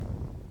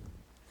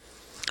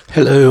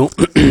Hello,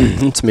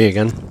 it's me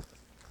again.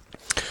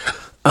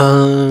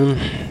 Um,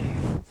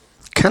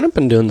 Kind of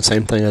been doing the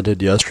same thing I did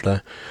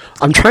yesterday.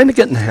 I'm trying to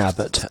get in the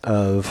habit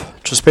of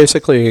just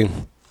basically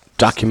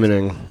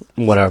documenting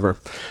whatever.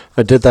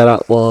 I did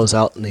that while I was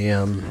out in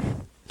the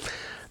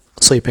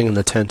sleeping in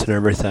the tent and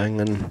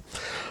everything, and I'm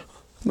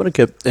gonna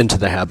get into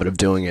the habit of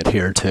doing it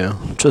here too.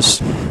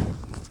 Just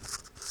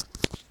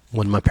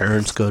when my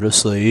parents go to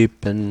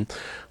sleep and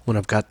when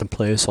I've got the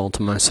place all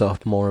to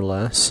myself, more or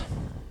less.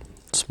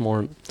 It's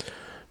more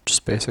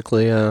just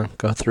basically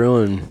go through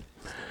and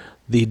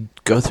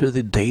go through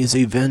the day's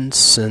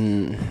events,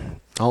 and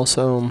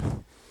also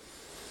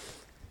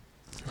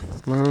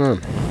I don't know,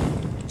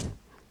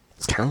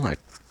 kind of like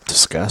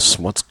discuss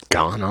what's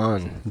gone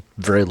on.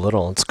 Very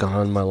little that's gone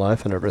on in my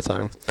life and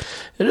everything.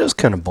 It is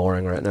kind of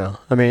boring right now.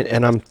 I mean,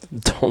 and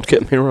don't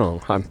get me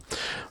wrong,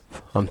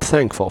 I'm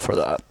thankful for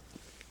that.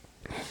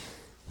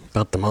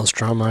 About the most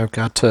drama I've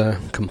got to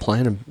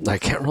complain. I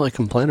can't really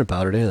complain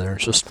about it either.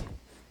 It's just,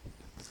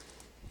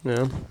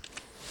 yeah.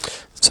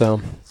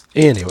 So,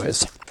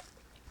 anyways,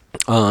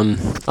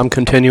 I'm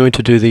continuing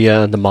to do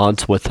the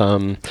mods with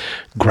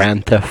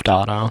Grand Theft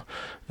Auto,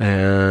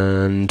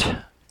 and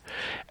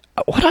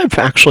what I've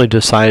actually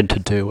decided to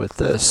do with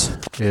this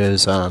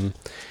is I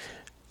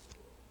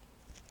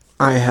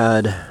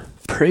had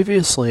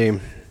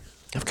previously.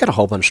 I've got a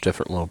whole bunch of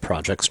different little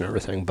projects and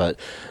everything, but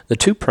the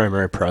two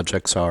primary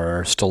projects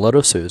are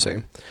Stiletto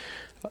Susie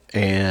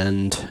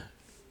and,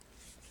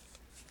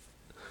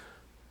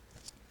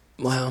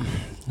 well,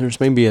 there's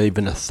maybe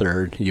even a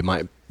third you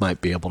might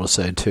be able to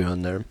say too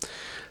in there.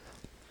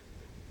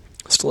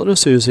 Stiletto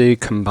Susie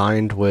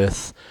combined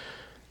with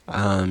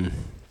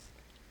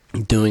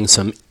doing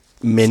some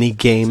mini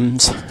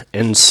games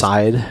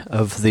inside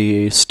of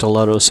the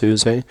Stiletto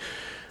Susie,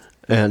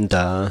 and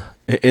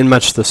in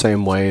much the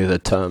same way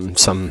that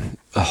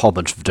a whole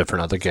bunch of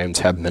different other games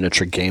have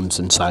miniature games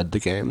inside the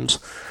games.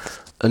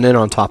 And then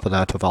on top of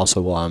that, I'm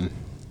also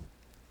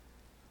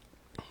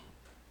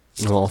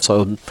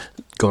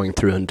going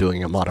through and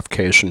doing a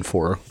modification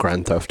for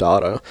Grand Theft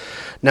Auto.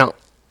 Now,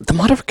 the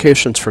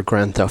modifications for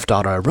Grand Theft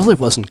Auto, I really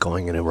wasn't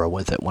going anywhere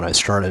with it when I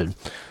started,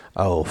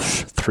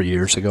 3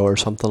 years ago or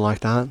something like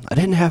that. I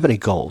didn't have any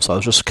goals. I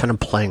was just kind of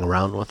playing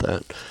around with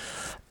it.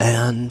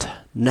 And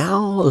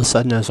now, all of a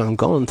sudden, as I'm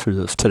going through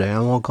this today,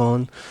 I'm all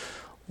going,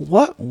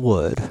 what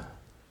would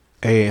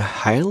a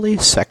highly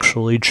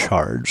sexually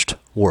charged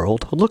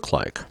world look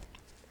like?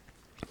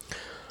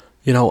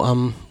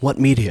 What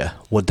media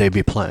would they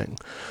be playing?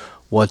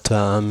 What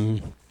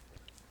what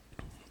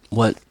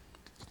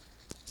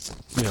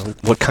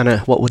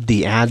would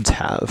the ads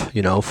have,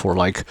 for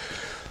like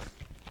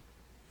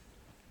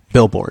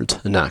billboards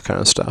and that kind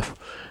of stuff?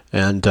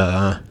 And,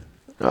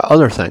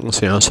 other things,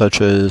 such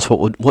as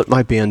what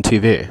might be on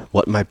TV,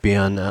 what might be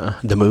on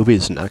the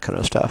movies and that kind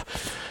of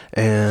stuff.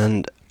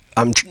 And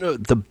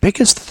the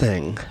biggest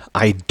thing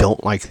I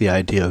don't like the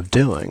idea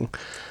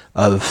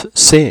of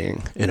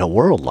seeing in a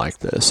world like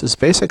this is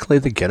basically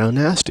the ghetto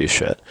nasty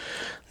shit.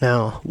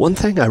 Now, one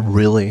thing I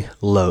really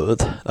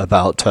loathe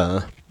about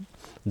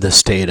the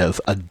state of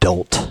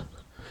adult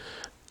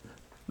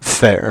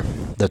fare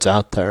that's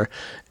out there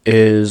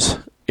is,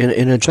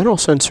 in a general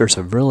sense, there's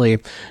a really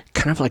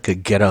kind of like a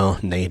ghetto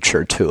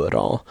nature to it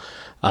all.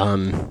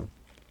 And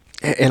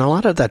a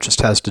lot of that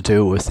just has to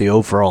do with the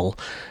overall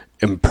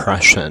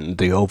impression,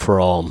 the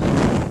overall,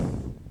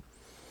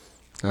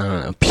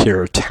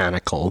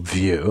 puritanical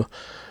view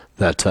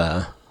that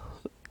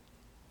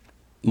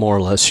more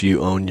or less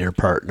you own your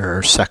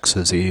partner, sex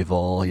is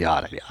evil,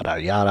 yada, yada,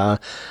 yada.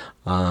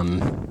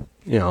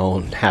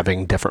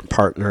 Having different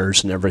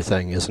partners and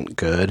everything isn't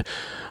good.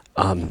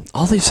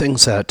 All these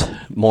things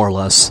that, more or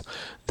less,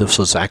 this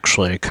was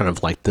actually kind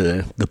of like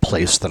the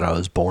place that I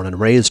was born and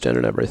raised in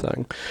and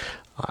everything.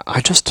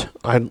 I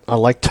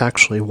like to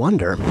actually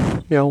wonder,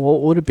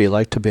 what would it be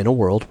like to be in a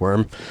world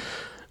where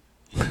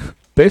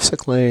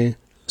basically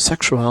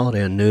sexuality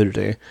and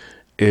nudity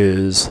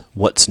is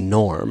what's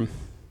norm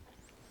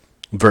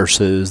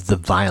versus the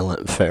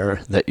violent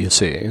fare that you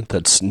see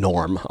that's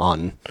norm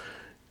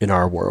in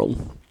our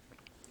world.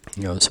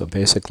 So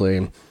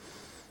basically,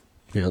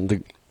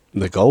 the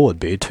goal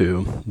would be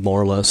to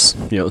more or less,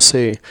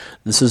 see,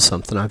 this is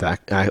something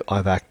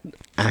I've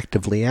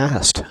actively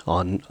asked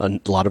on a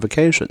lot of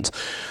occasions.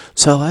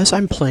 So as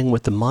I'm playing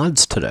with the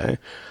mods today,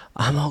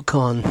 I'm all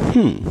going,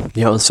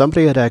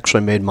 somebody had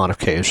actually made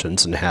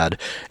modifications and had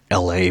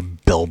LA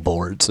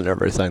billboards and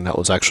everything. That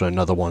was actually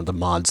another one of the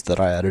mods that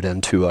I added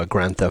into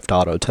Grand Theft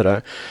Auto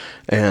today.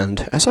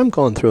 And as I'm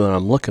going through and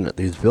I'm looking at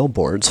these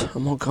billboards,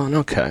 I'm all going,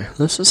 okay,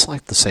 this is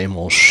like the same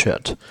old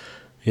shit,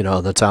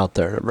 that's out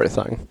there and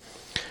everything.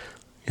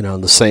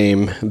 The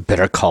same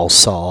Better Call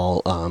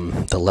Saul,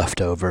 The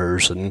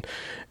Leftovers, and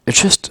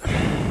it's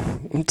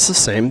the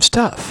same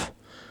stuff.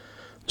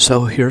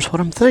 So here's what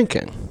I'm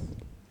thinking.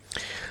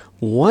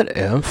 What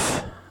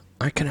if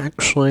I can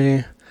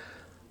actually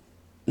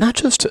not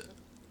just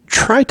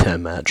try to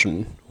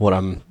imagine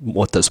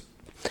what this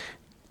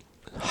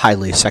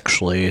highly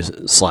sexually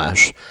 /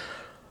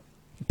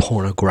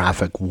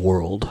 pornographic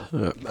world,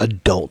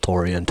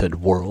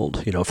 adult-oriented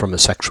world, from a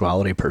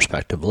sexuality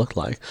perspective look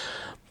like.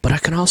 But I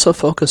can also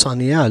focus on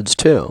the ads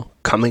too,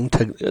 coming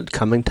to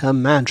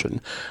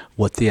imagine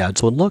what the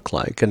ads would look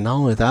like. And not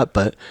only that,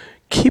 but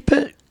keep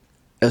it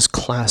as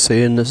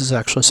classy, and this is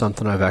actually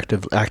something I've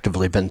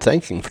actively been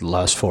thinking for the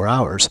last 4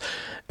 hours.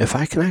 If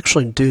I can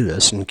actually do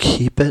this and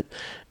keep it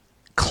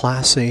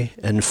classy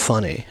and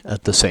funny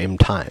at the same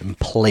time,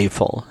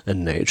 playful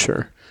in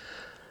nature,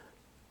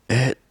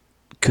 it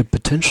could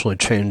potentially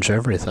change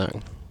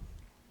everything.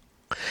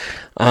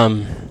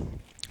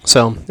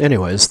 So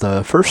anyways,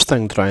 the first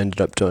thing that I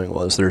ended up doing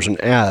was there's an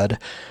ad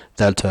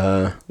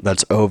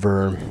that's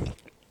over,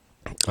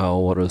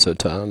 what was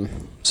it?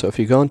 So if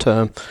you go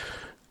into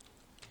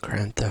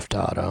Grand Theft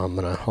Auto, I'm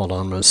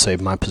gonna save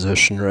my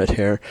position right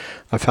here.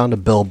 I found a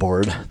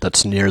billboard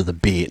that's near the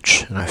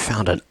beach, and I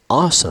found an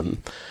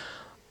awesome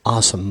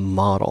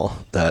model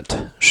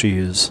that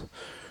she's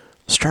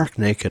stark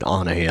naked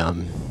on a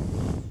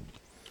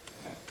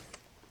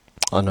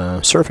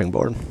surfing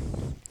board.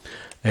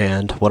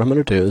 And what I'm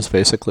going to do is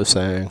basically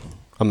say,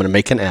 I'm going to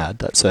make an ad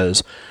that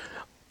says,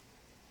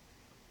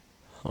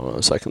 hold on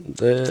a second,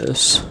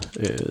 this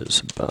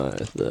is by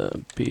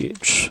the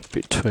beach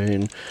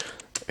between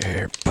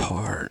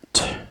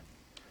airport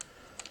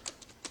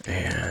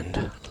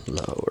and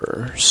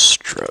lower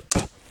strip.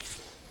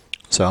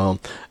 So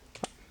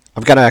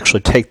I've got to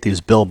actually take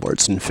these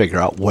billboards and figure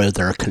out where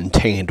they're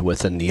contained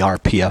within the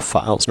RPF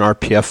files. An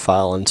RPF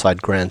file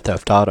inside Grand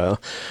Theft Auto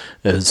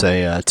is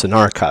it's an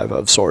archive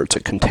of sorts.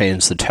 It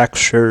contains the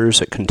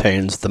textures, it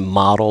contains the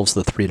models,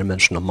 the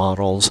three-dimensional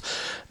models,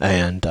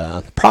 and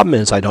the problem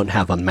is I don't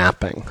have a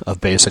mapping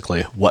of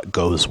basically what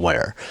goes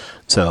where.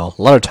 So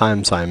a lot of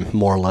times I'm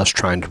more or less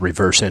trying to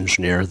reverse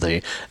engineer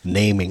the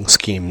naming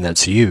scheme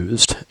that's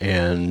used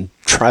and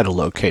try to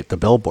locate the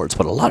billboards,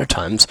 but a lot of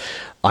times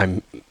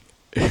I'm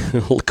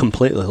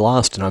completely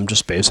lost, and I'm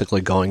just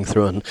basically going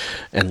through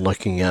and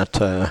looking at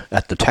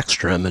the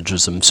texture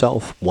images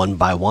themselves one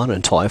by one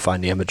until I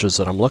find the images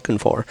that I'm looking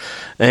for.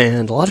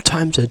 And a lot of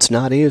times it's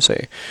not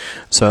easy.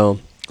 So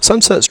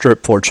Sunset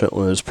Strip,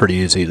 fortunately, is pretty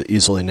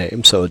easily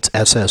named. So it's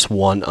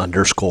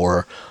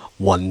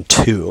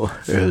SS1_12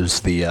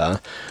 is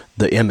the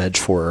image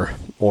for,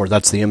 or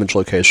that's the image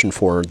location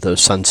for the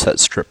Sunset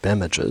Strip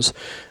images.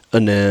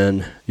 And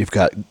then you've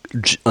got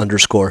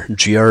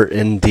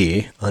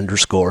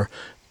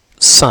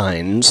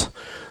 _GRND_signs.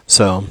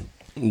 So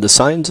the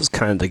signs is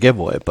kind of the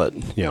giveaway, but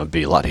it'd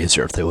be a lot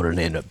easier if they would have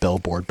named it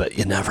billboard, but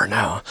you never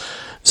know.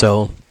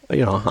 So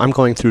I'm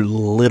going through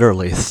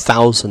literally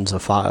thousands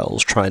of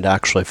files trying to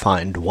actually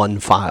find one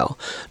file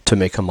to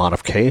make a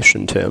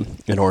modification to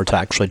in order to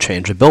actually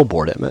change a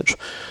billboard image.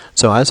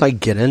 So as I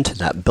get into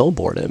that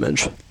billboard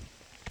image,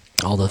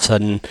 all of a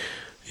sudden,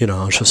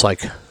 it's just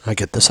like, I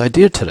get this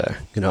idea today.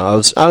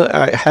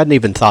 I hadn't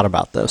even thought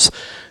about this,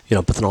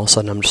 but then all of a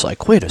sudden I'm just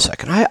like, wait a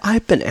second,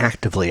 I've been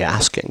actively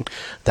asking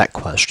that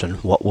question,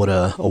 what would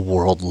a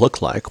world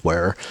look like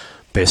where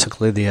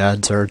basically the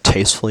ads are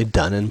tastefully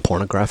done in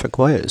pornographic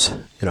ways?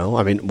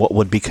 What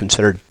would be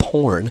considered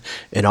porn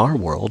in our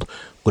world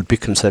would be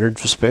considered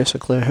just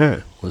basically,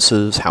 hey, this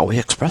is how we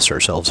express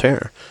ourselves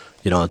here.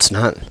 It's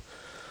not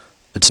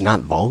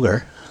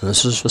vulgar.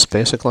 This is just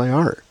basically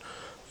art.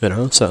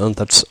 So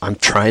I'm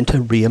trying to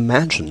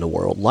reimagine the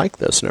world like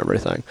this and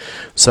everything.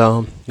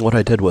 So what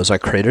I did was I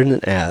created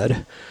an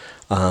ad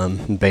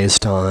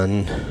based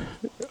on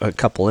a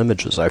couple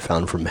images I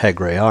found from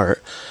Hegre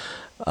Art.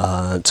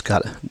 It's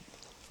got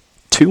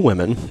two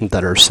women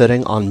that are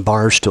sitting on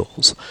bar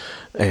stools,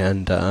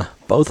 and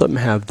both of them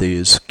have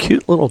these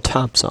cute little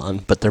tops on,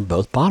 but they're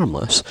both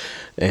bottomless.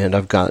 And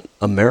I've got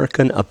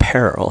American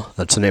Apparel,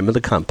 that's the name of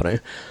the company,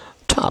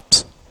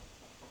 tops.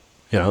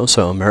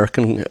 So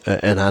American,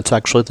 and that's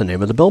actually the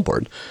name of the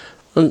billboard.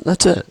 And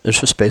that's it. It's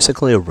just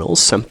basically a real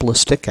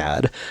simplistic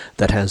ad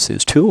that has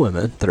these two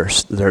women that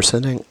are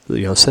sitting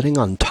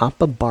on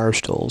top of bar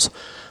stools,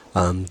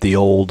 the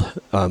old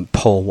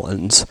pole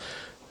ones,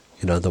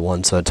 the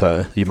ones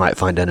that you might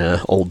find in an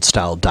old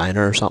style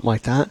diner or something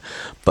like that.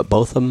 But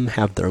both of them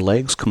have their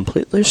legs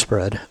completely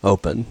spread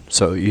open,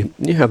 so you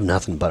have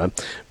nothing but a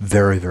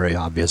very, very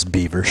obvious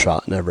beaver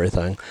shot and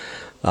everything.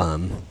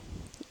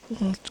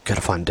 Got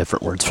to find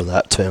different words for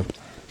that too.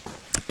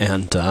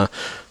 And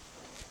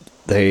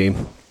they,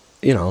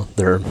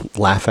 they're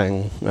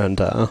laughing, and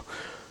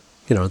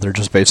they're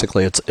just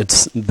basically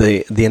it's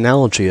the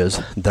analogy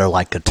is they're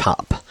like a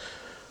top.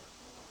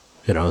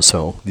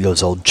 So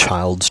those old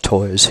child's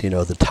toys,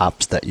 the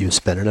tops that you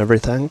spin and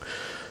everything.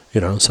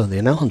 So the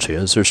analogy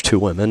is there's two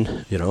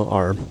women,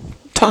 are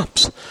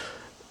tops.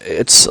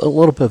 It's a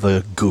little bit of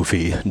a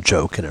goofy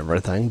joke and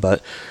everything,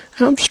 but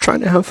I'm just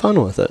trying to have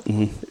fun with it,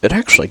 and it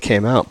actually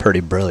came out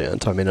pretty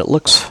brilliant. It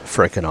looks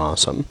freaking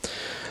awesome.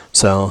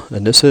 So,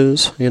 and this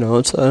is,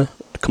 it's a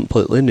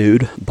completely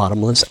nude,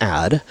 bottomless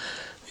ad,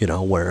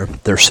 where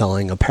they're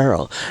selling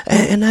apparel.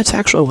 And that's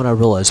actually what I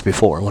realized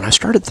before. When I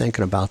started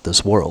thinking about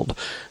this world,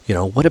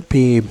 would it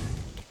be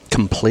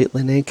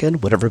completely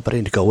naked? Would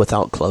everybody go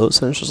without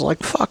clothes? And it's just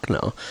like, fuck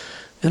no.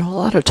 a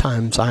lot of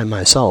times I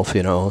myself,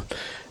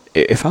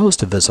 if I was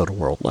to visit a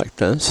world like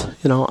this,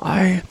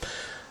 I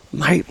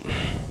might,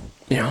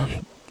 you know,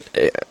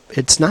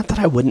 it's not that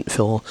I wouldn't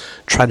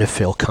try to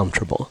feel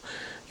comfortable,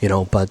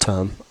 but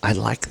I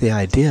like the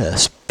idea,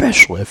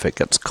 especially if it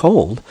gets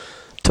cold,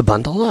 to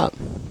bundle up,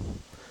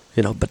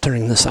 but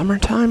during the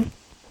summertime,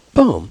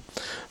 boom.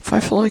 If I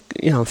feel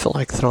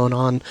like throwing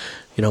on,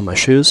 my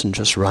shoes and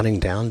just running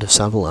down to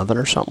 7-Eleven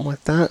or something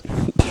like that,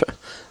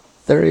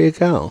 there you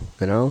go,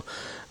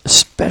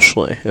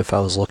 especially if I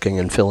was looking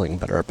and feeling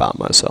better about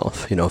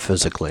myself,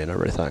 physically and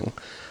everything,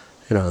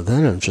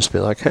 then it'd just be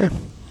like, hey,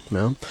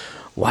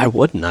 why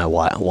wouldn't I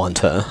want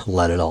to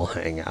let it all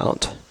hang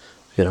out?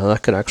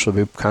 That could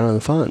actually be kind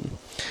of fun.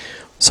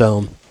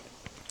 So,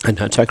 and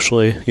that's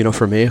actually,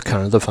 for me,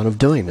 kind of the fun of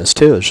doing this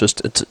too.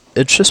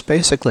 It's just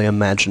basically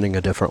imagining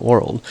a different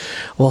world.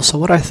 Well, so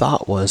what I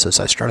thought was, as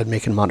I started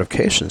making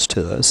modifications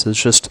to this,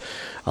 is just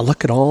I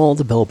look at all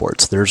the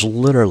billboards. There's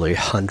literally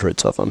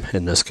hundreds of them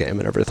in this game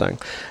and everything,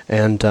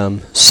 and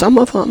some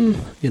of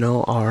them,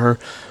 are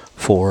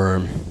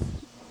for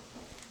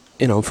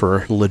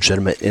for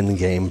legitimate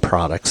in-game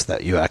products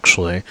that you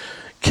actually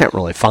can't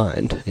really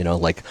find,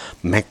 like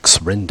Max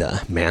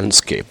Rinda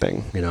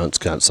Manscaping. It's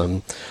got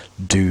some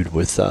dude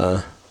with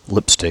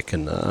lipstick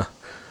and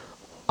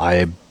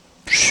eye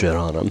shit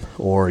on him.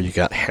 Or you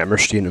got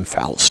Hammerstein and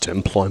Faust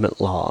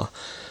Employment Law.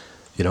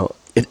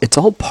 It's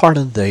all part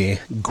of the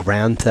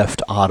Grand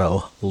Theft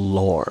Auto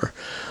lore.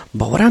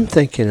 But what I'm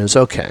thinking is,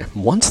 okay,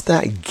 once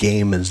that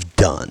game is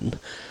done,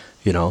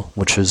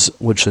 which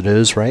it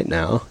is right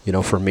now.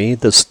 For me,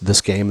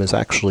 this game is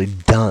actually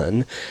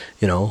done.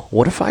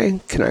 What if I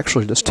can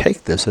actually just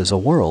take this as a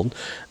world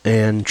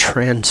and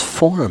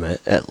transform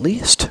it, at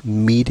least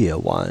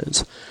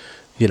media-wise,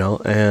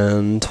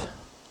 and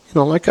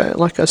like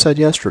I said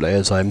yesterday,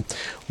 as I'm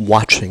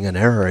watching an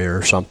area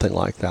or something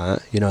like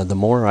that, the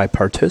more I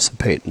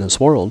participate in this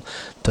world,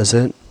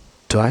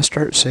 do I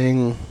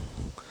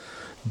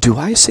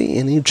see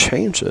any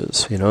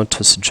changes,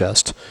 to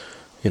suggest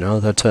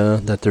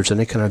that there's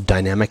any kind of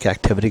dynamic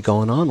activity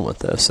going on with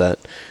this, that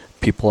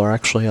people are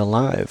actually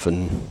alive,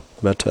 and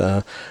that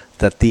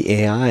the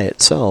AI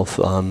itself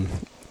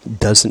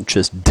doesn't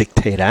just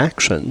dictate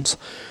actions,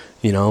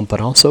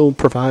 but also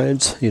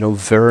provides,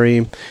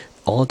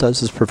 all it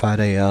does is provide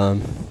a,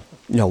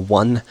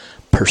 one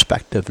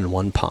perspective and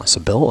one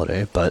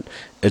possibility, but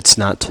it's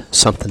not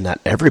something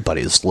that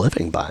everybody's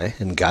living by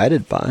and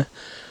guided by,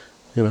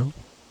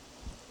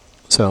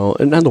 So,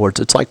 in other words,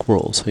 it's like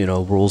rules,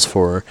 rules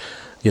for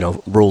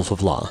rules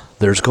of law.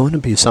 There's going to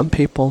be some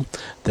people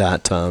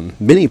that,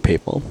 many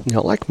people,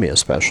 like me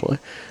especially,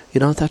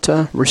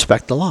 that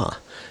respect the law.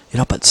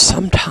 But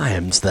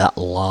sometimes that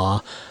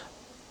law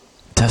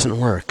doesn't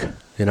work.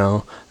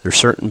 There's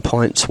certain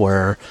points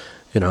where,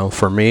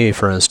 for me,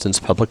 for instance,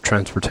 public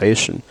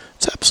transportation,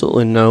 it's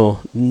absolutely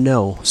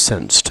no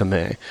sense to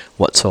me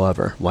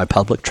whatsoever why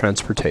public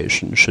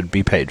transportation should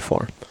be paid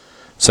for.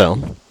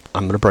 So,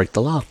 I'm going to break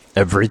the law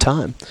every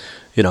time.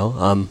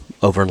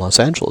 Over in Los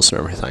Angeles and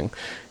everything.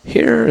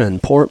 Here in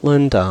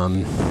Portland,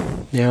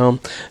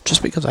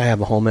 just because I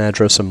have a home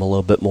address, I'm a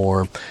little bit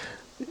more,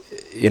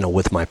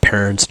 with my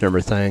parents and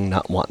everything,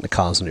 not wanting to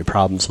cause any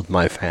problems with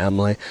my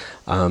family.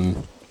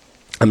 I'm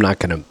not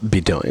going to be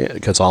doing it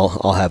because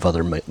I'll have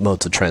other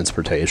modes of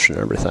transportation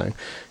and everything.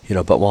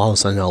 But while I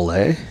was in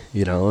LA,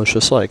 it's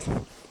just like,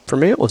 for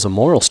me, it was a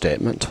moral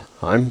statement.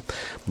 I'm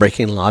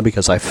breaking law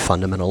because I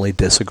fundamentally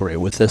disagree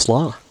with this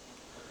law.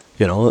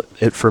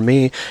 For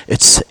me,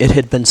 it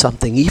had been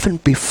something even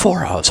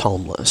before I was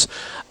homeless.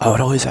 I would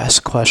always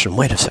ask the question,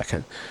 wait a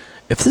second,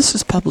 if this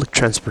is public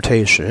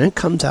transportation and it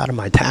comes out of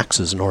my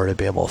taxes in order to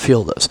be able to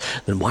fuel this,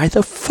 then why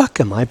the fuck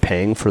am I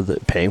paying for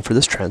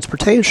this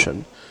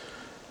transportation?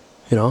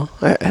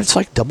 It's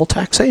like double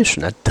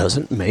taxation. That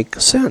doesn't make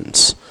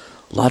sense.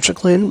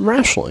 Logically and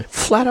rationally.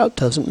 Flat out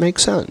doesn't make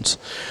sense.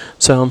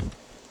 So,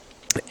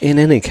 in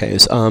any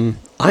case, I'm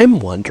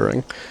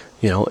wondering,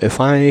 if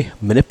I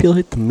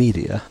manipulate the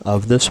media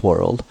of this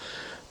world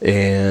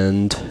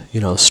and,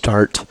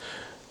 start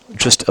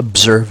just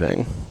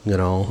observing,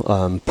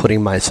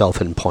 putting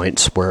myself in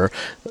points where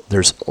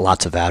there's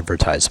lots of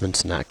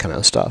advertisements and that kind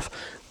of stuff,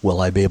 will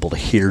I be able to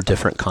hear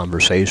different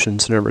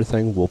conversations and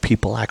everything? Will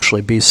people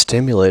actually be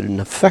stimulated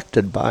and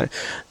affected by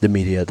the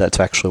media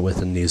that's actually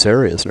within these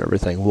areas and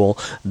everything? Will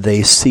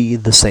they see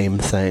the same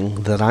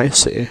thing that I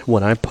see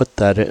when I put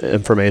that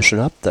information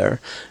up there?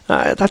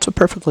 That's a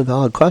perfectly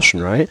valid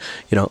question, right?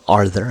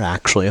 Are there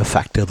actually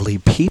effectively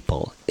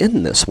people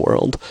in this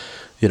world,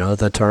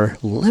 that are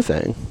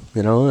living,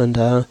 and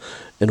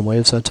in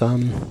ways that,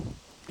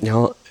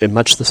 in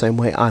much the same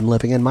way I'm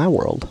living in my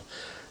world,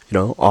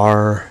 do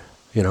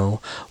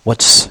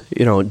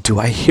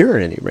I hear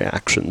any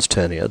reactions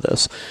to any of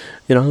this?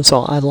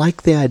 So I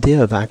like the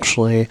idea of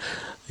actually,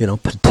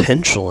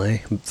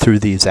 potentially through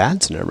these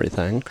ads and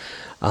everything,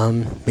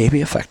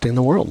 maybe affecting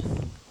the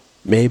world.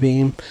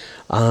 Maybe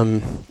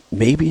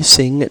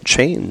seeing it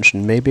change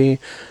and maybe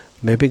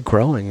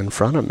growing in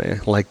front of me,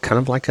 like kind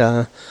of like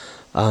a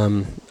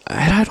And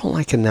I don't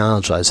like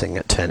analogizing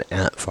it to an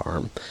ant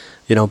farm,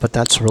 but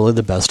that's really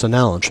the best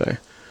analogy.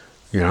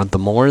 The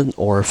more,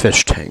 or a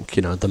fish tank,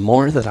 the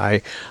more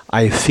that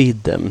I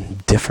feed them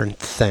different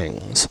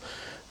things,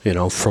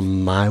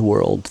 from my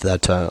world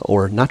that,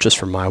 or not just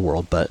from my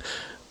world, but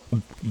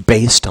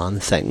based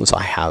on things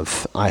I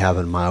have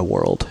in my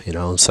world,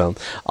 So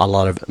a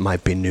lot of it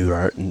might be new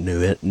art,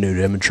 new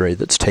imagery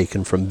that's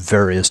taken from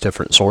various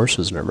different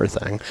sources and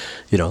everything,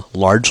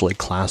 largely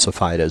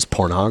classified as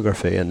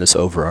pornography in this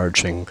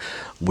overarching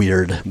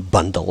weird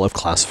bundle of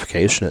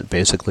classification. It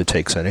basically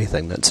takes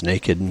anything that's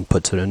naked and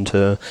puts it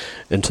into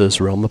this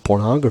realm of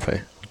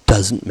pornography.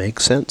 Doesn't make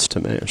sense to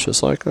me. It's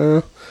just like,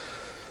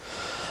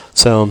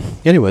 So,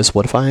 anyways,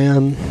 what if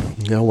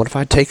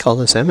I take all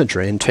this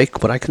imagery and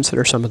take what I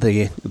consider some of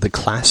the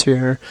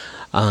classier,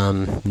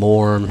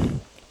 more,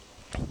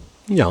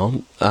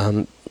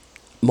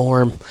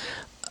 more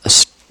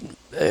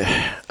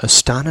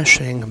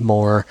astonishing,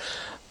 more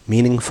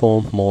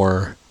meaningful,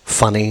 more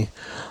funny,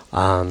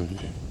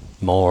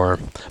 more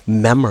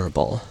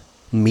memorable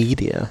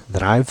media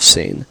that I've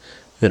seen,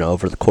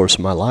 over the course of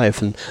my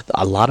life, and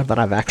a lot of it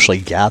I've actually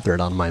gathered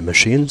on my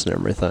machines and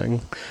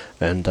everything,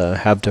 and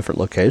have different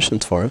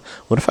locations for it.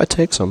 What if I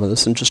take some of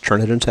this and just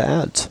turn it into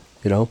ads?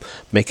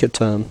 Make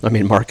it,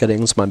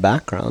 marketing's my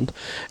background.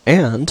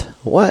 And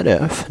what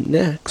if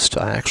next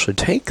I actually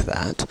take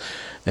that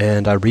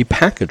and I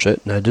repackage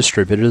it and I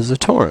distribute it as a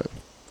torrent?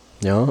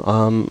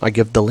 I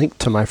give the link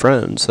to my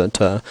friends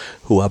that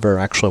whoever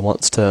actually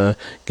wants to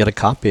get a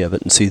copy of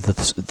it and see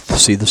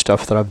the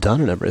stuff that I've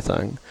done and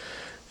everything.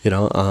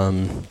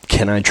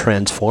 Can I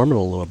transform it a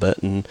little bit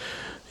and,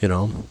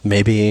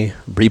 maybe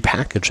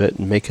repackage it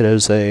and make it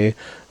as a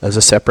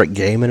separate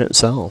game in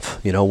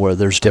itself, where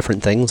there's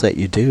different things that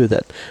you do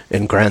that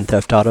in Grand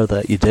Theft Auto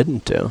that you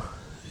didn't do,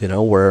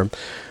 where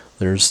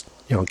there's,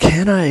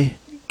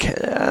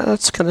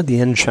 that's kind of the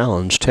end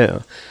challenge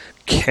too.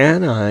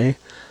 Can I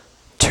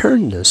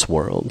turn this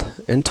world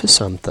into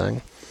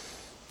something,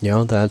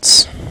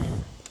 that's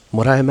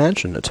what I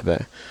imagined it to be?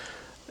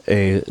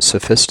 A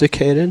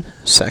sophisticated,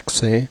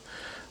 sexy,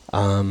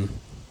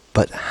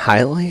 but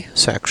highly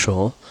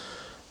sexual,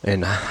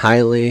 and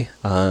highly,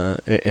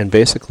 and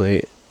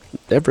basically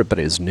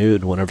everybody's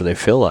nude whenever they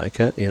feel like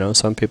it.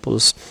 Some people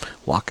just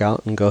walk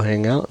out and go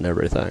hang out and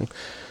everything.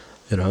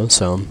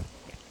 So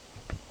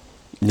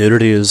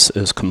nudity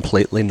is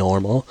completely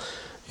normal.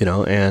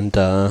 And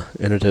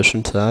in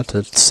addition to that,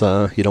 it's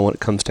when it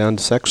comes down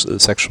to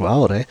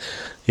sexuality,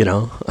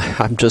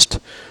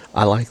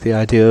 I like the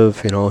idea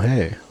of,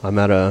 hey, I'm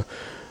at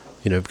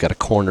we've got a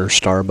corner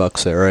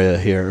Starbucks area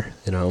here,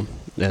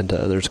 and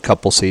there's a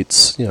couple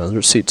seats,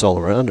 there's seats all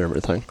around and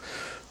everything.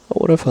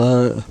 But what if,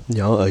 a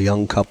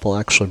young couple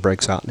actually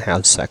breaks out and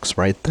has sex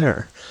right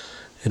there?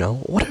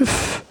 What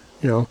if,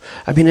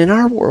 in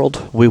our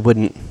world, we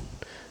wouldn't,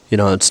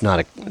 it's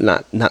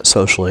not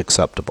socially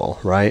acceptable,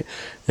 right?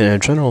 In a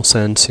general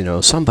sense,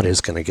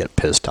 somebody's going to get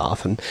pissed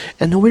off. And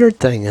the weird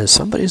thing is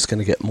somebody's going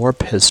to get more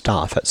pissed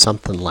off at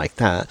something like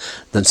that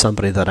than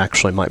somebody that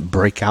actually might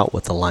break out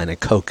with a line of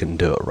Coke and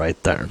do it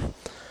right there.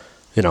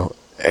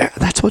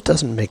 That's what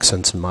doesn't make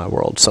sense in my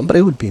world.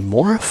 Somebody would be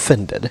more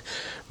offended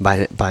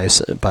by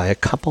a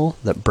couple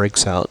that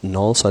breaks out and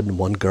all of a sudden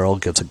one girl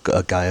gives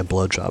a guy a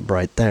blowjob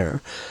right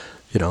there,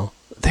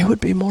 They would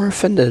be more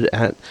offended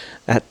at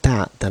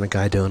that than a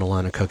guy doing a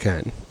line of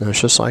cocaine. And it's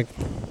just like,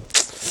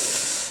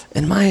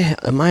 in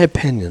my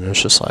opinion,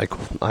 it's just like,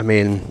 I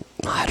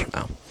don't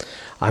know.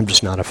 I'm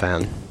just not a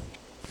fan.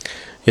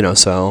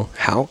 So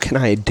how can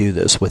I do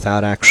this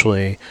without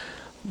actually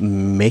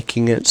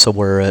making it so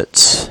where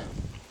it's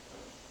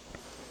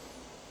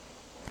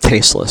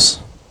tasteless,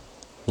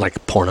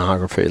 like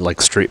pornography,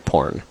 like street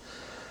porn?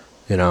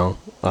 How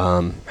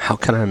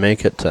can I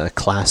make it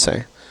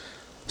classy?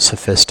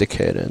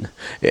 Sophisticated.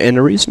 And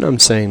the reason I'm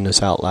saying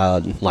this out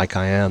loud like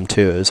I am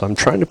too is I'm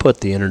trying to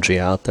put the energy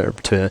out there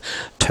to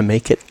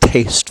make it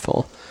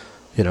tasteful,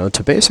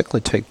 to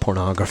basically take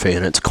pornography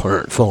in its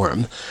current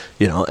form,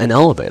 and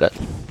elevate it,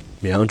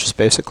 just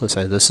basically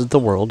say this is the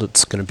world.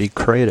 It's going to be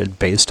created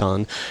based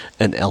on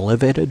an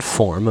elevated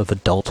form of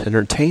adult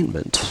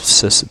entertainment,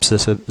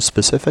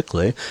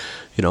 specifically,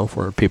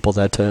 for people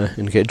that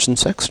engage in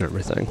sex and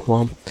everything.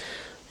 Well,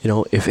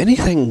 if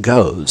anything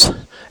goes.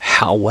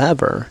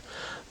 However,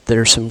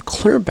 there's some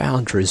clear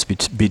boundaries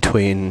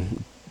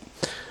between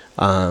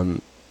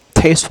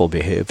tasteful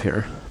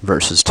behavior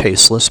versus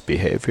tasteless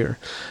behavior,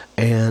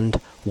 and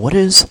what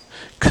is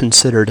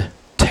considered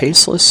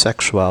tasteless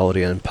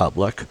sexuality in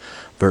public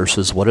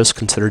versus what is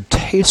considered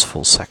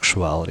tasteful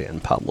sexuality in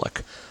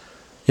public.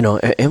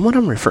 And what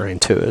I'm referring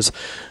to is,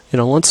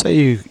 let's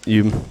say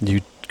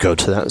you go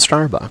to that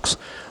Starbucks.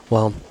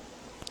 Well,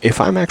 if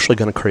I'm actually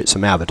going to create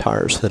some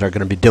avatars that are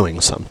going to be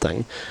doing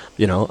something,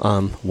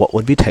 what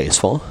would be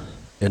tasteful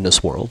in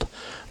this world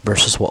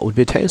versus what would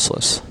be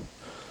tasteless?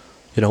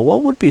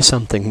 What would be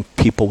something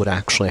people would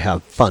actually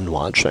have fun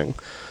watching?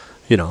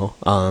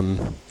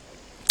 And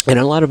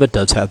a lot of it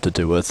does have to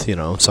do with,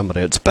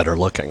 somebody that's better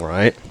looking,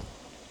 right?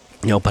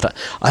 But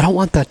I don't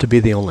want that to be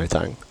the only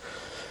thing.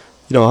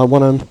 I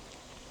want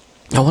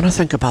to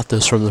think about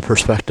this from the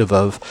perspective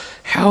of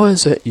how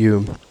is it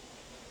you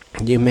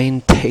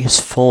maintain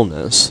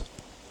tastefulness,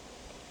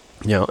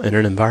 in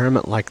an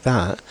environment like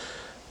that.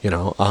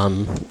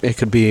 It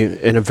could be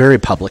in a very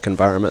public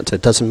environment.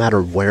 It doesn't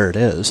matter where it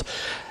is.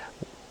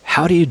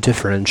 How do you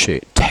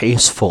differentiate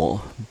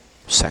tasteful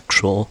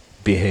sexual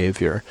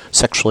behavior,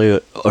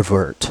 sexually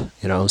overt?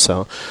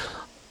 So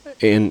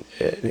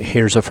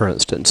here's a for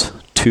instance.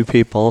 Two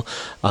people,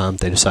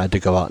 they decide to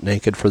go out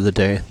naked for the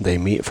day. They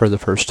meet for the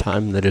first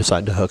time. They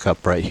decide to hook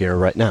up right here,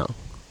 right now.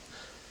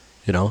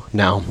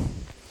 Now,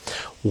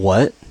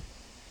 what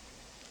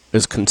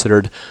is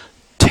considered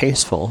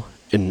tasteful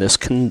in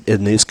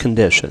these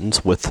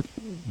conditions with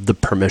the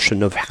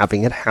permission of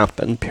having it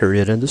happen,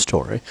 period, in the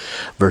story,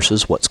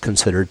 versus what's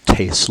considered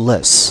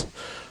tasteless?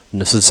 And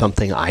this is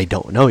something I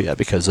don't know yet,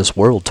 because this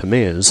world to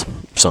me is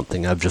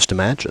something I've just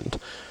imagined.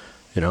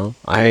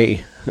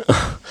 I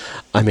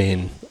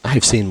mean,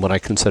 I've seen what I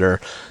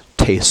consider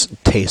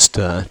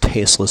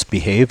tasteless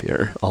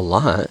behavior a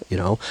lot,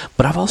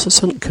 but I've also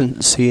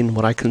seen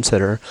what I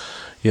consider,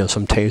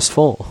 some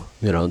tasteful,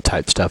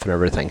 type stuff and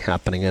everything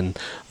happening in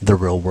the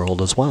real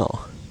world as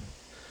well.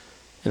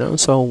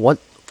 So what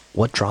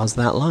draws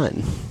that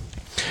line?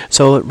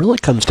 So it really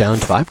comes down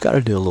to, I've got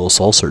to do a little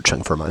soul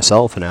searching for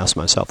myself and ask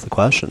myself the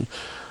question,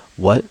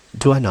 what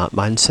do I not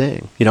mind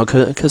seeing?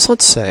 Because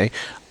let's say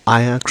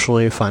I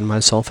actually find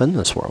myself in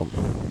this world.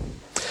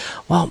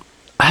 Well,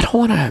 I don't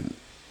want to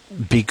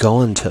be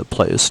going to a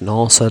place and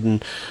all of a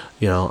sudden,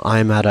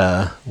 I'm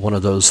at one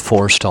of those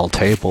 4-stall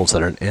tables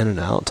that are in and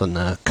out, and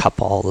the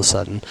couple all of a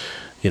sudden,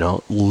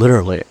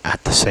 literally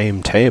at the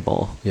same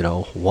table,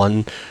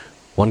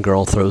 one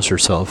girl throws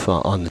herself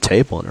on the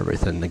table and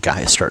everything. The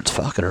guy starts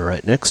fucking her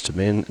right next to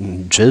me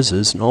and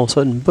jizzes, and all of a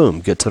sudden, boom,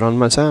 gets it on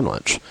my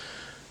sandwich.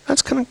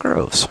 That's kind of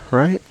gross,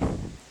 right?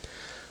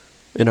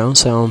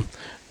 So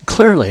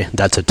clearly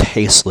that's a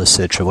tasteless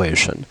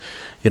situation,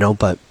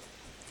 but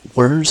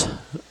what's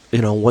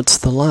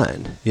the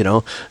line,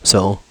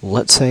 So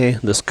let's say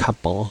this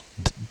couple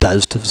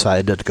does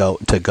decide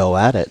to go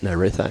at it and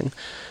everything.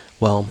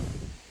 Well,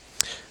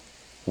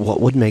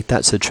 what would make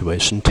that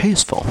situation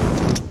tasteful?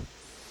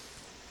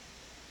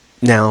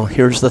 Now,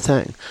 here's the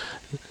thing.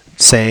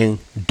 Saying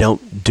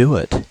don't do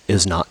it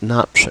is not an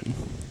option.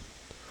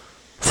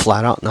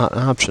 Flat out not an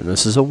option.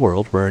 This is a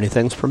world where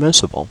anything's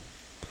permissible.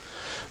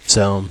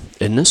 So,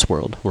 in this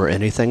world where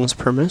anything's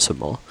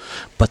permissible,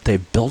 but they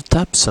built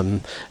up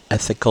some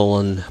ethical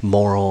and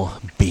moral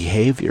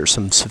behavior,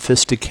 some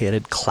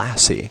sophisticated,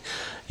 classy,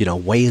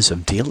 ways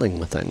of dealing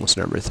with things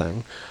and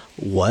everything,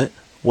 what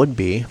would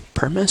be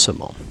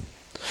permissible?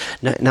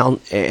 Now,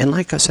 and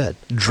like I said,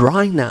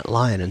 drawing that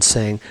line and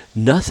saying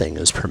nothing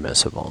is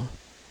permissible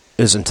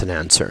isn't an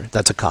answer.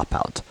 That's a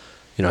cop-out.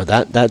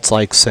 That's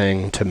like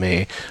saying to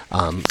me,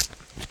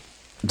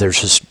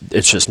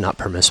 it's just not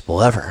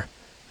permissible ever.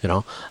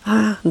 No,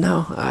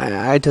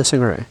 I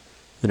disagree.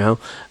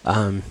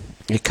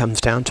 It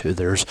comes down to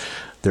there's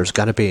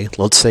got to be,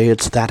 let's say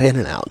it's that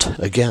In-N-Out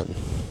again.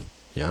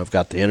 I've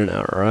got the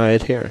In-N-Out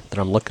right here that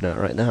I'm looking at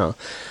right now.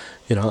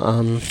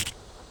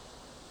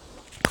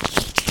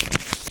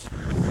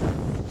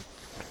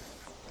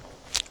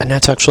 And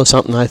that's actually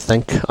something I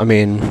think, I'm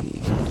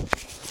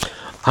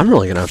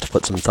really going to have to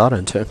put some thought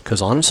into,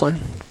 because honestly,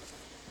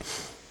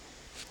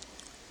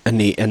 and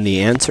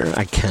the answer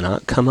I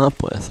cannot come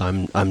up with,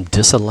 I'm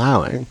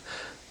disallowing,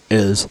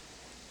 is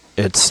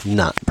it's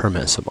not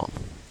permissible.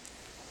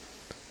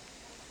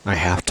 I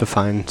have to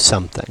find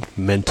something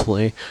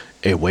mentally,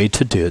 a way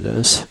to do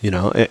this,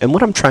 and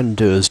what I'm trying to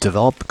do is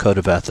develop a code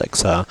of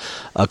ethics, a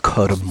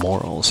code of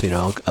morals,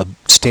 a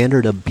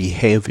standard of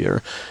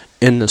behavior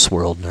in this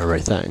world and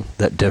everything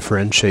that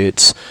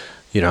differentiates,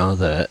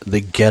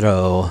 the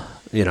ghetto,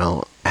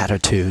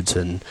 attitudes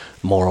and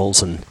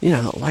morals and,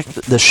 like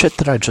the shit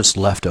that I just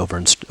left over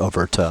at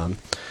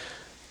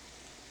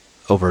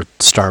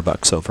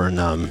Starbucks over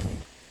in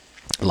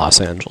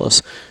Los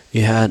Angeles.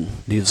 You had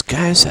these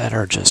guys that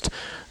are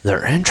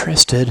they're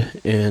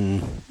interested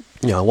in,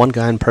 one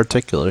guy in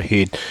particular,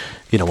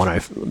 when I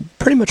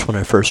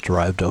first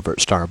arrived over at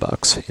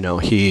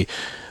Starbucks, he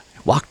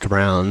walked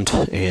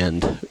around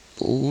and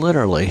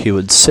literally he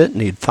would sit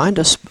and he'd find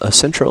a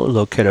centrally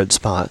located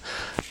spot,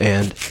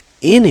 and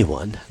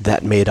anyone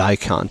that made eye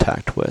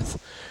contact with,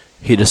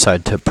 he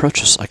decided to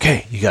approach us like,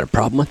 hey, you got a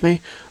problem with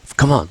me?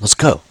 Come on, let's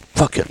go.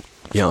 Fuck it.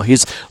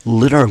 He's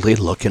literally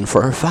looking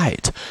for a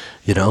fight.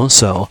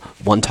 So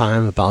one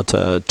time, about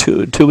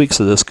 2 weeks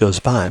of this goes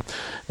by,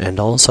 and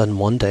all of a sudden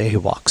one day he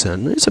walks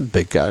in. He's a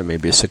big guy,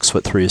 maybe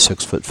 6'3",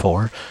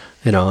 6'4",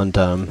 and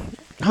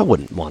I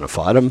wouldn't want to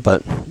fight him,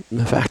 but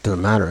the fact of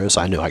the matter is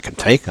I knew I could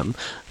take him,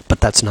 but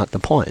that's not the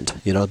point.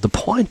 The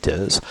point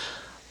is,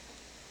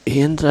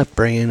 he ended up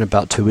bringing,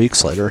 about 2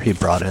 weeks later, he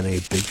brought in a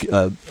big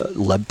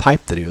lead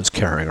pipe that he was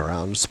carrying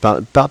around. It's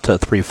about a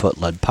 3-foot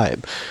lead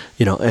pipe,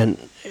 and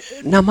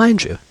now,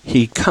 mind you,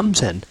 he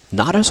comes in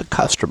not as a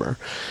customer.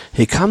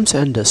 He comes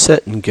in to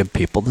sit and give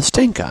people the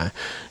stink eye.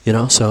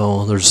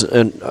 So there's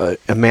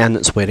a man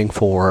that's waiting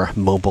for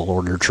mobile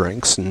order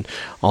drinks, and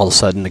all of a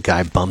sudden the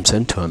guy bumps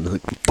into him,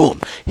 and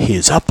boom,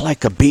 he's up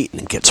like a beat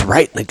and gets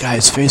right in the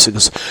guy's face and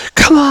goes,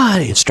 "Come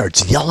on!" He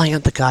starts yelling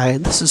at the guy.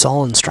 This is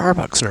all in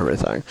Starbucks and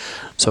everything.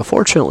 So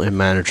fortunately, the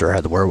manager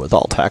had the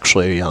wherewithal to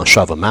actually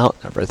shove him out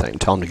and everything,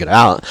 tell him to get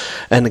out,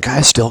 and the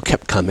guy still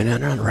kept coming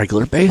in on a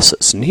regular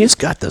basis, and he's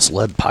got this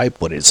lead pipe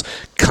when he's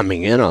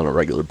coming in on a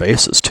regular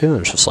basis too,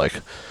 and it's just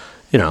like,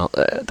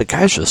 the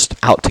guy's just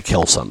out to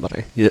kill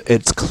somebody.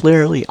 It's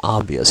clearly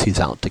obvious he's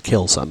out to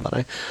kill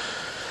somebody.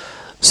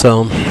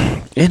 So,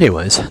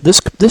 anyways,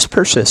 this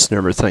persists and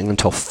everything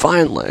until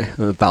finally,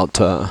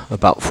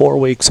 about 4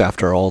 weeks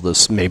after all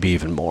this, maybe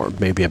even more,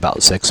 maybe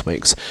about 6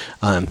 weeks,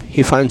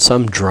 he finds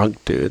some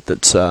drunk dude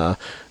that's,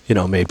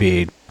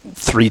 maybe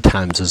 3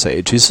 times his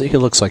age. He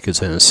looks like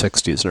he's in his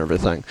 60s and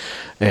everything.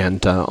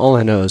 And all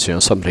I know is,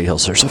 somebody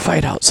yells, "There's a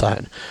fight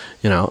outside,"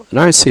 and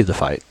I see the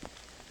fight.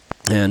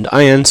 And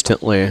I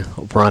instantly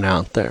run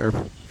out there,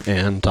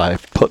 and I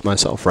put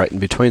myself right in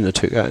between the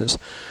two guys.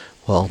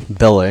 Well,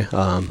 Billy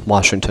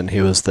Washington,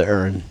 he was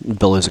there, and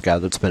Billy's a guy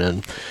that's been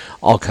in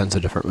all kinds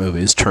of different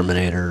movies,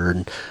 Terminator,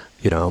 and,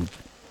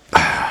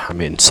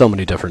 so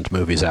many different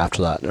movies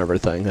after that and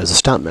everything, as a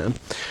stuntman.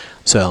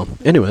 So,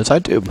 anyways, I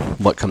do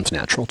what comes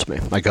natural to me.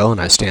 I go and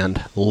I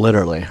stand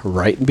literally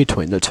right in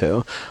between the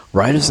two,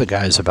 right as the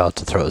guy's about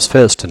to throw his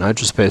fist, and I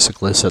just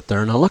basically sit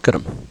there and I look at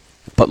him,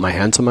 put my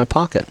hands in my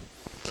pocket.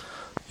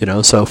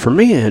 So for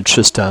me, it's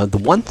just the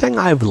one thing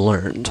I've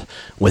learned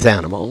with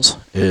animals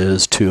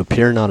is to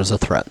appear not as a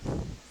threat.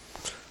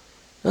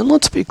 And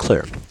let's be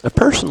clear, a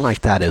person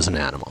like that is an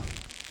animal,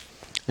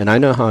 and I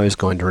know how he's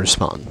going to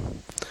respond.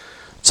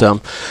 So,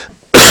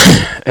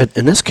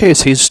 in this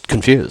case, he's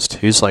confused.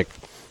 He's like,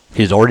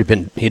 he'd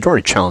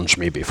already challenged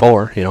me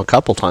before, a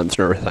couple times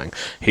and everything.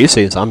 He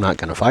sees I'm not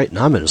going to fight, and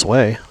I'm in his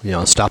way,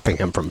 stopping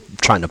him from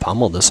trying to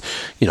pummel this,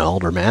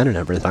 older man and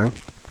everything.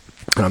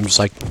 And I'm just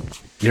like,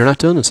 "You're not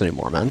doing this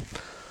anymore, man."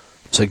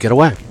 So get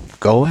away.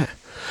 Go away.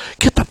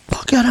 "Get the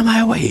fuck out of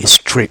my way," he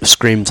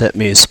screams at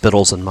me,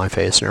 spittles in my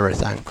face and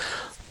everything.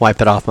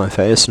 Wipe it off my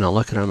face, and I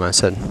look at him, I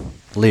said,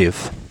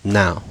 "Leave,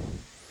 now."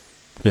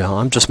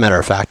 I'm just matter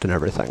of fact and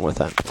everything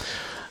with it.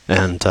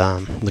 And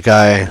the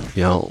guy,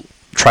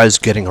 tries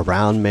getting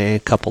around me a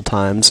couple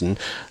times, and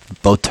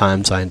both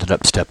times I ended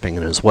up stepping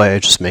in his way,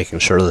 just making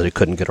sure that he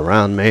couldn't get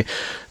around me.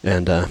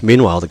 And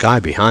meanwhile, the guy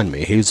behind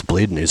me, he's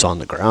bleeding, he's on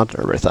the ground and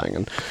everything.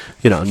 And,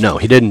 no,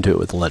 he didn't do it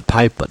with a lead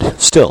pipe, but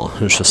still,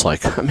 it's just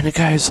like, the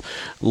guy's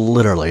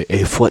literally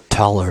a foot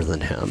taller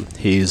than him.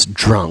 He's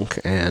drunk,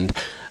 and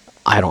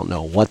I don't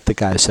know what the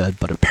guy said,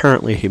 but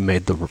apparently he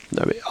made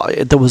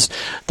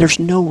there's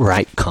no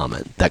right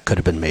comment that could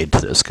have been made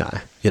to this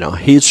guy.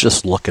 He's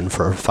just looking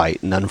for a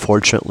fight, and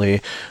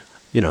unfortunately,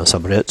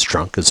 somebody that's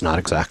drunk is not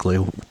exactly,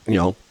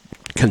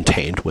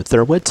 contained with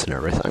their wits and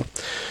everything.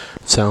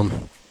 So,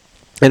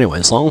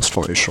 anyways, long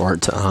story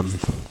short,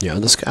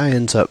 this guy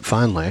ends up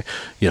finally,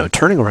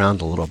 turning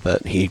around a little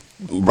bit. He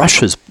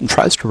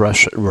tries to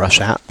rush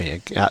at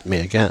me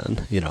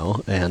again,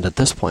 and at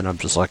this point I'm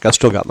just like, I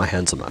still got my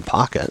hands in my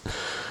pocket,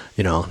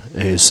 he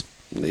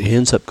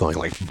ends up going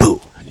like,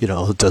 "Boo,"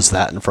 does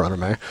that in front of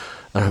me,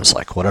 and I was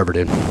like, "Whatever,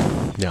 dude,"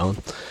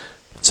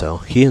 So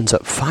he ends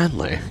up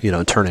finally,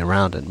 turning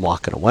around and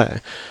walking away,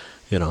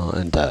 and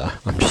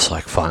I'm just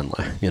like,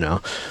 finally,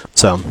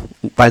 So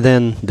by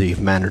then, the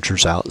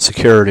manager's out,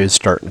 security is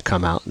starting to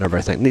come out and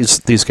everything.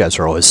 These guys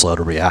are always slow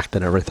to react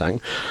and everything.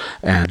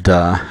 And,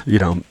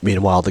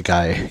 meanwhile, the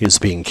guy is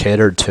being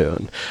catered to,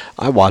 and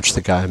I watch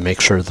the guy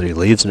make sure that he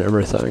leaves and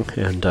everything.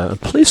 And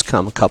police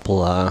come a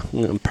couple,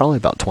 probably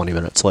about 20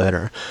 minutes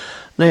later.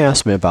 And they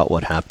asked me about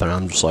what happened.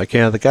 I'm just like,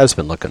 yeah, the guy's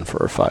been looking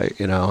for a fight,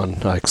 and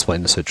I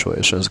explained the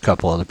situation. There's a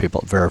couple other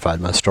people that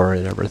verified my story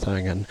and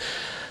everything, and,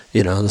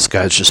 this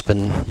guy's just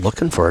been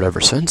looking for it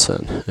ever since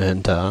then.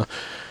 And,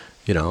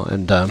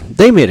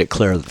 they made it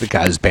clear that the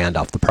guy's banned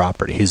off the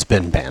property. He's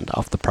been banned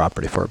off the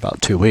property for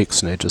about 2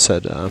 weeks, and they just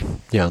said,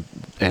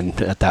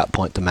 and at that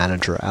point the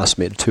manager asked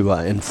me to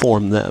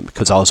inform them,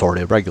 because I was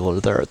already a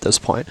regular there at this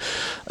point,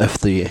 if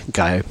the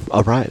guy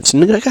arrives.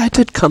 And the guy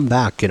did come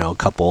back, a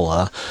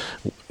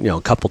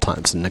couple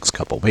times in the next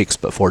couple weeks,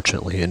 but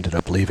fortunately he ended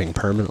up leaving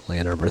permanently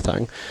and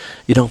everything.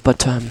 But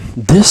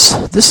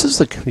this is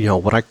the,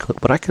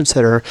 what I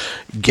consider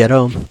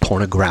ghetto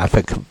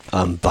pornographic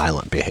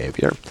violent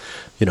behavior.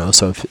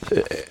 So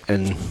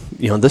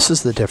this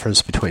is the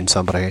difference between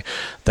somebody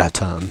that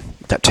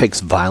takes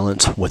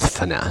violence with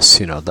finesse,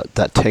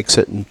 that takes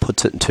it and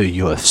puts it into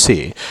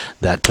UFC,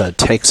 that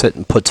takes it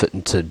and puts it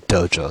into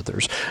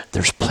dojo.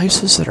 There's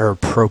places that are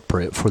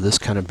appropriate for this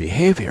kind of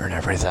behavior and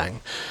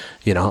everything,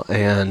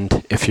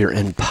 and if you're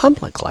in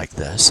public like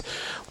this,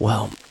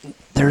 well,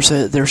 there's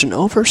an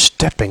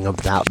overstepping of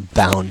that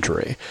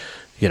boundary.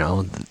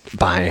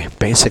 by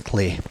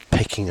basically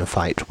picking a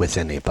fight with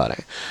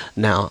anybody.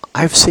 Now,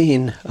 I've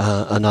seen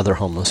another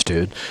homeless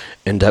dude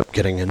end up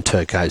getting into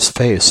a guy's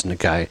face, and the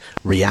guy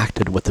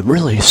reacted with a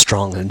really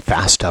strong and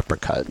fast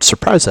uppercut.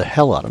 Surprised the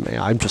hell out of me.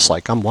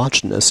 I'm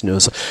watching this, and it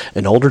was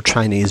an older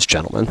Chinese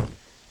gentleman.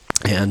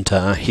 And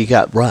he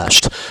got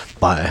rushed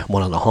by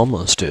one of the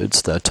homeless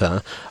dudes that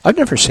I've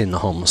never seen the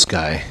homeless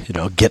guy,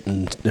 get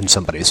in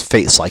somebody's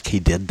face like he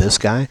did this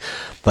guy.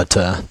 But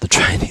the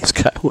Chinese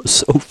guy was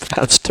so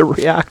fast to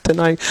react, and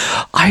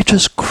I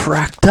just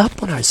cracked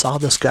up when I saw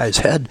this guy's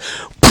head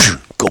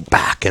go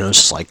back, and it was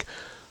just like,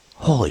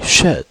 holy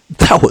shit,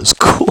 that was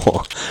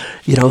cool.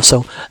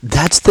 So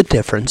that's the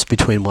difference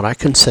between what I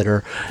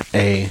consider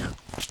a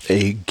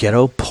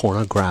ghetto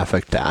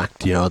pornographic act,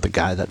 the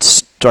guy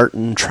that's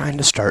trying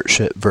to start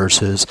shit,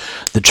 versus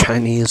the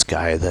Chinese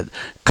guy that,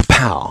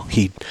 kapow,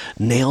 he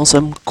nails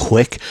him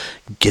quick,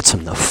 gets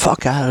him the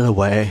fuck out of the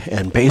way,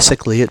 and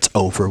basically it's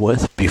over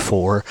with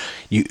before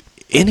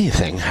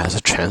anything has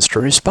a chance to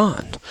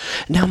respond.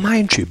 Now,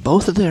 mind you,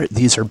 both of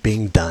these are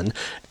being done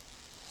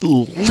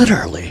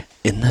literally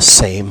in the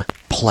same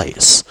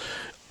place.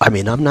 I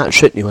mean, I'm not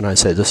shitting you when I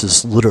say this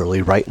is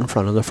literally right in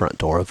front of the front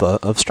door of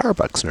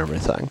Starbucks and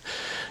everything.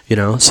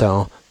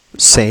 So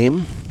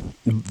same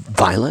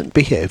violent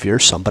behavior,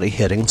 somebody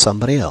hitting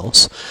somebody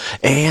else,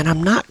 and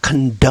I'm not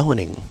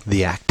condoning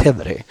the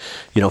activity,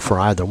 for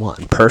either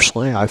one.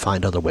 Personally, I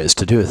find other ways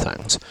to do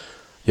things,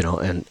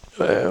 and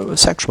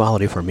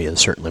sexuality for me is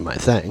certainly my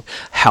thing.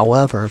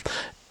 However,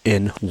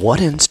 in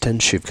one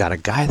instance, you've got a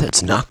guy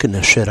that's knocking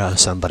the shit out of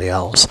somebody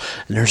else,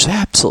 and there's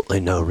absolutely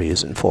no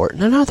reason for it.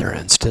 In another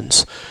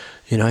instance,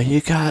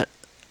 you got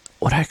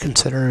what I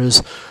consider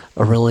is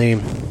a really,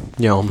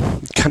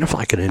 kind of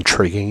like an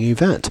intriguing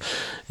event.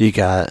 You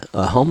got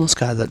a homeless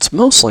guy that's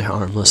mostly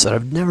harmless, that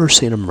I've never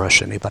seen him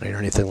rush anybody or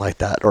anything like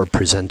that, or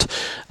present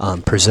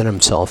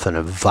himself in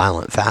a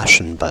violent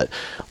fashion, but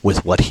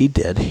with what he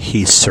did,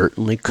 he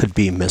certainly could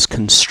be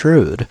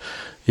misconstrued,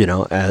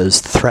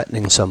 as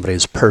threatening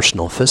somebody's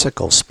personal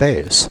physical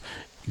space,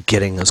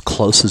 getting as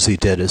close as he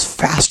did, as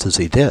fast as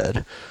he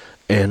did.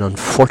 And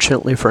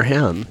unfortunately for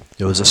him,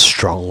 it was a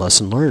strong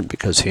lesson learned,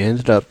 because he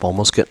ended up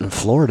almost getting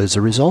floored as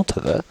a result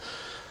of it.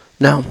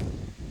 Now,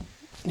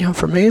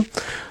 for me,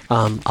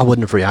 I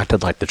wouldn't have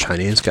reacted like the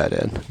Chinese guy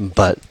did,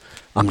 but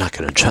I'm not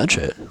going to judge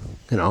it.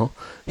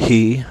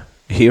 He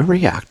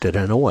reacted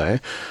in a way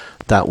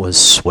that was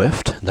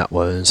swift, that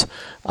was,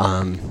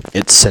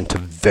 it sent a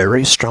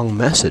very strong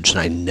message, and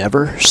I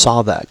never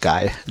saw that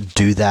guy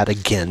do that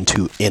again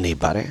to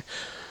anybody.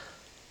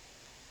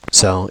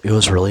 So it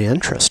was really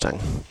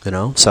interesting,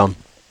 so,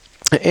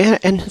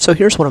 and so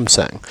here's what I'm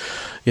saying,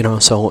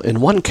 so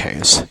in one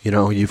case,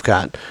 you've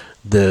got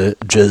the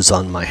jizz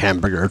on my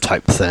hamburger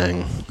type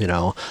thing,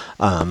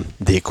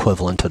 the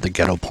equivalent of the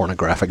ghetto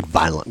pornographic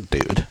violent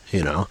dude,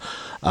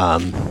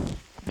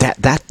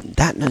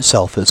 that in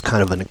itself is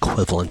kind of an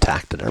equivalent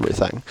act and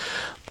everything.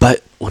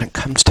 But when it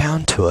comes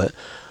down to it,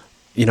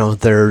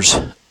 there's,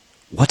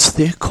 what's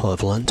the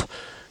equivalent,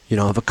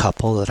 of a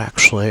couple that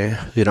actually,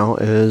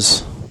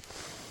 is,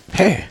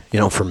 hey,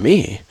 for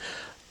me,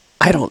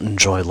 I don't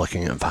enjoy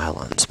looking at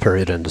violence,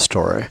 period, end of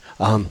story.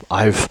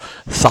 I've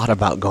thought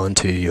about going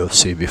to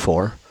UFC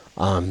before,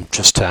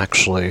 just to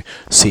actually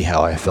see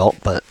how I felt,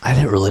 but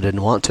I really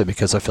didn't want to,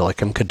 because I feel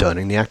like I'm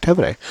condoning the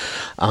activity.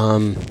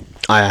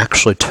 I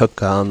actually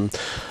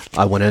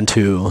I went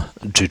into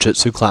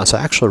jiu-jitsu class.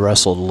 I actually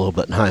wrestled a little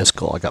bit in high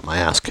school. I got my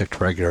ass kicked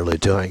regularly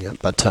doing it,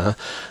 but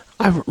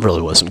I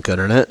really wasn't good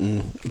in it.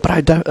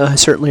 But I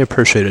certainly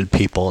appreciated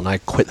people, and I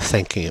quit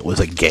thinking it was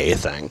a gay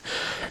thing.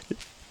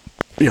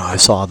 I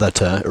saw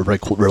that it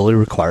really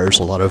requires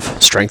a lot of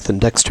strength and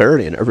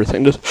dexterity and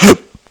everything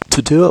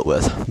to do it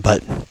with.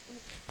 But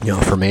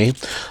for me,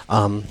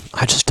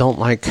 I just don't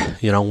like,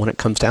 when it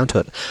comes down to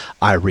it.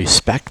 I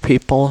respect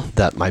people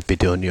that might be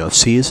doing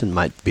UFCs and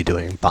might be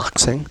doing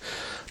boxing,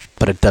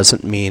 but it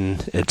doesn't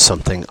mean it's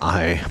something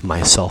I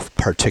myself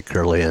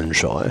particularly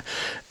enjoy.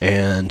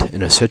 And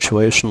in a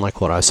situation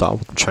like what I saw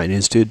with the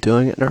Chinese dude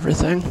doing it and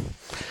everything,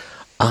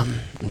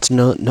 it's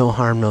no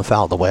harm, no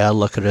foul. The way I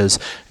look at it is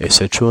a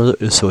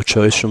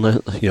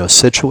situation,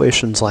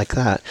 situations like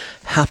that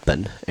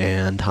happen,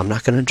 and I'm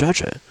not going to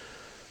judge it.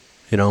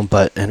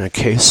 But in a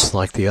case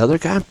like the other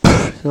guy,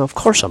 of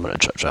course I'm going to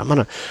judge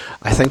it.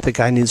 I think the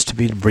guy needs to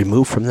be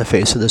removed from the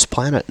face of this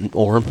planet,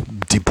 or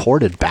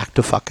deported back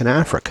to fucking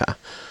Africa.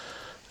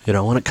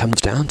 When it comes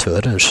down to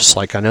it, it's just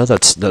like, I know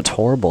that's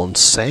horrible in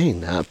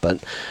saying that,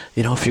 but,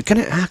 if you're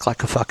going to act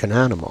like a fucking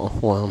animal,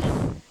 well,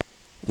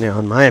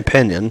 in my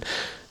opinion,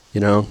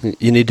 you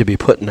need to be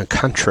put in a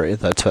country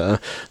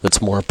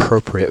that's more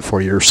appropriate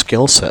for your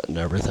skill set and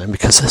everything,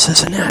 because this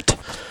isn't it.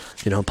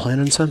 Plain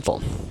and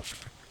simple.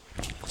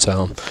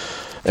 So,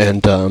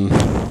 and,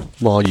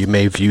 while you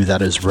may view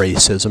that as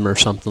racism or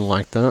something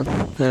like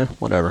that,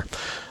 whatever.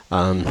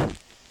 When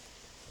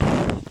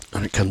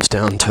it comes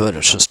down to it,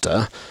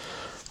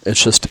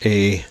 it's just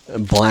a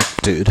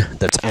black dude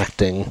that's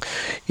acting.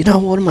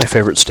 One of my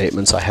favorite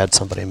statements I had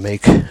somebody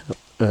make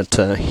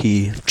that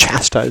he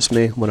chastised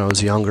me when I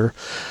was younger.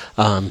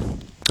 I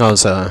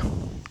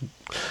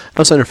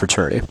was in a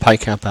fraternity, Pi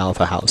Kappa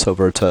Alpha House,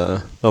 over at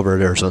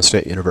Arizona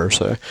State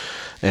University,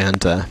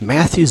 and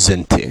Matthew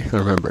Zinti, I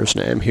remember his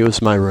name. He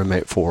was my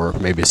roommate for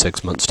maybe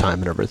 6 months' time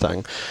and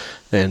everything.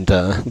 And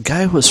the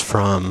guy was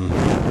from,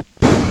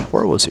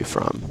 where was he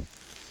from?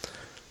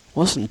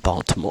 Wasn't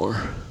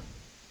Baltimore.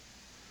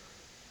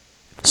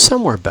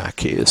 Somewhere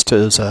back east.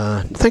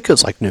 I think it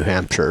was like New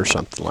Hampshire or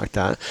something like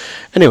that.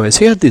 Anyways,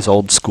 he had these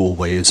old school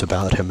ways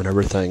about him and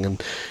everything,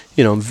 and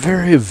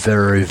very,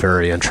 very,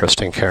 very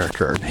interesting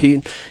character.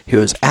 He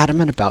was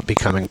adamant about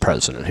becoming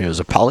president. He was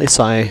a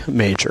poli-sci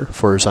major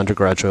for his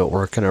undergraduate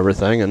work and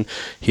everything, and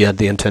he had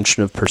the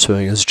intention of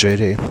pursuing his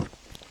JD.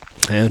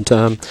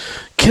 And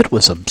kid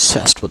was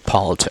obsessed with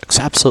politics,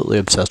 absolutely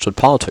obsessed with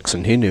politics,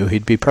 and he knew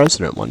he'd be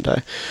president one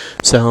day.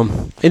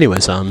 So,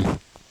 anyways, I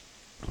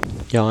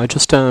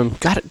just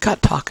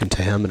got talking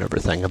to him and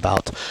everything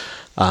about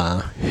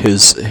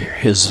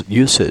his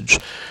usage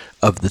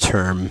of the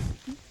term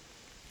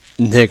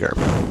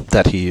nigger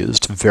that he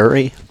used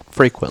very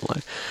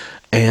frequently,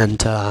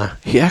 and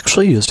he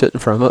actually used it in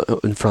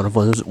front of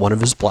one of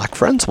his black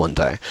friends one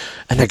day,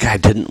 and the guy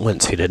didn't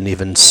wince. He didn't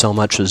even so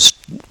much as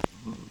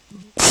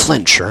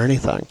flinch or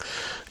anything,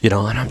 and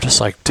I'm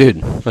just like,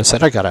 dude, I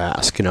said, I gotta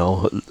ask,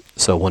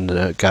 so when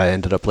the guy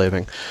ended up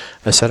leaving,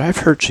 I said, I've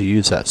heard you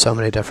use that so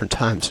many different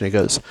times, and he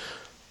goes,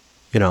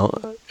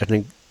 I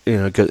think,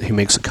 he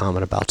makes a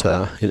comment about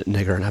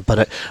nigger, and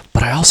but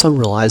I also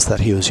realized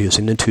that he was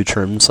using the two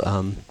terms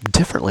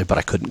differently, but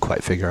I couldn't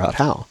quite figure out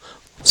how.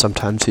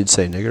 Sometimes he'd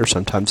say nigger,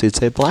 sometimes he'd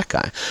say black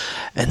guy,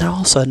 and then all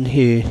of a sudden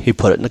he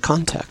put it into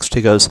context.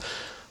 He goes,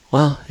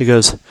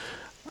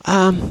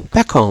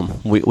 back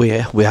home we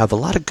have a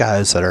lot of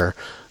guys that are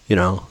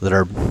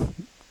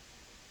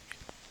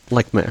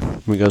like me.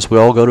 He goes, we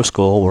all go to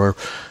school, we're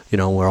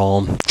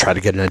all try to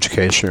get an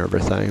education and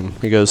everything.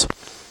 He goes,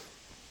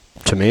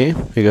 to me,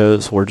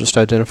 we're just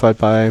identified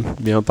by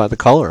the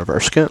color of our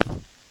skin.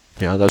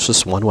 That's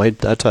just one way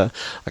that I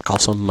call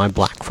some of my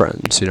black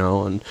friends,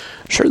 and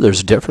sure, there's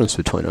a difference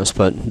between us,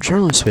 but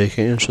generally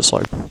speaking, it's just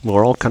like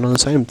we're all kind of the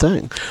same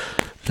thing.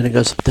 And he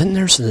goes, then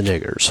there's the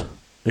niggers.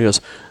 He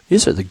goes,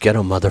 these are the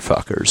ghetto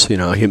motherfuckers.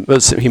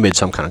 He made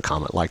some kind of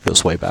comment like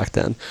this way back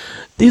then.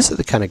 These are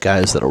the kind of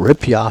guys that'll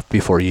rip you off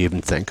before you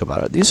even think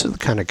about it. These are the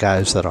kind of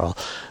guys that'll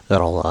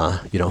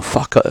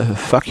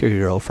fuck your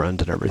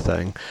girlfriend and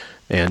everything,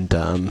 and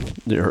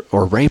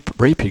or rape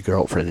your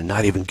girlfriend and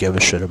not even give a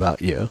shit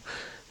about you.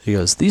 He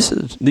goes, these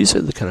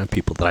are the kind of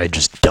people that I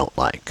just don't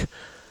like.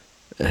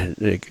 And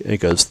he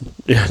goes,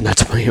 yeah, and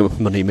that's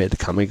when he made the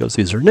comment. He goes,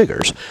 these are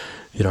niggers.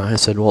 I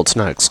said, well, it's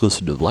not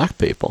exclusive to black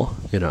people.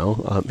 He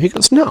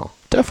goes, no,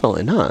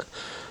 definitely not.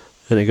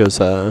 And he goes,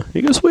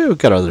 we've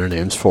got other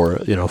names for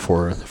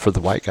the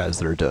white guys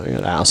that are doing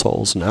it,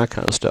 assholes and that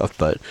kind of stuff.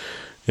 But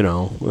in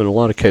a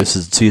lot of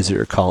cases, it's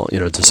easier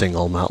to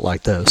single them out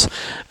like this.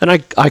 And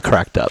I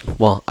cracked up.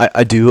 Well,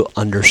 I do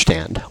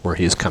understand where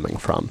he's coming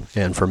from.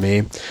 And for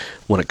me,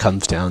 when it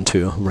comes down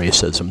to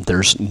racism,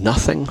 there's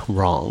nothing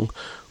wrong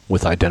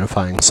with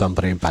identifying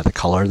somebody by the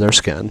color of their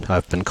skin.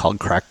 I've been called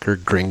cracker,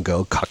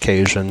 gringo,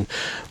 Caucasian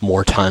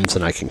more times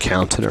than I can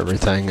count and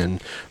everything.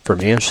 And for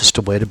me, it's just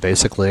a way to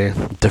basically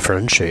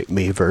differentiate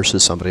me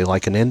versus somebody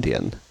like an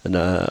Indian and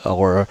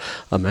or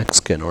a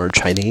Mexican or a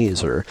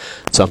Chinese or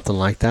something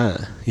like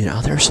that.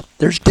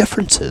 There's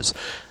differences.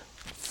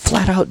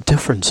 Flat out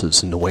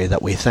differences in the way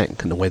that we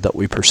think and the way that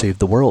we perceive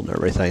the world and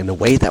everything, and the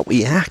way that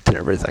we act and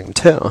everything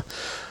too.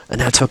 And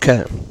that's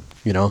okay,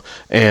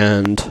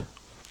 and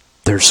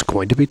there's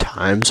going to be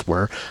times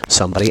where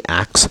somebody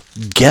acts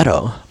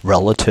ghetto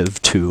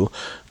relative to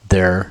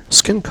their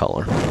skin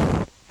color.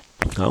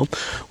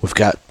 We've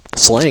got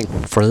slang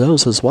for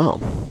those as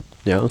well.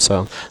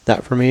 So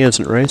that for me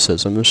isn't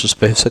racism. It's just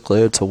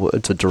basically it's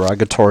a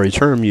derogatory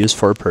term used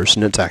for a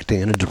person that's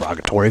acting in a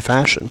derogatory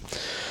fashion.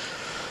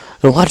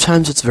 And a lot of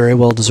times it's very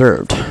well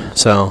deserved.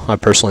 So I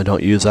personally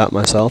don't use that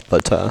myself,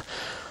 but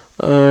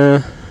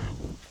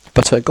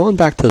going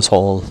back to this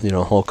whole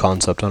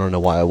concept, I don't know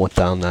why I went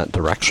down that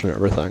direction and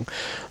everything.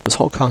 This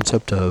whole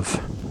concept of,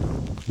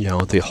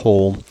 the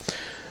whole,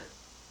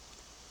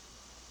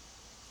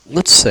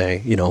 let's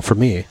say, for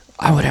me,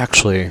 I would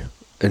actually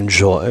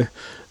enjoy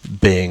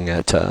being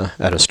at a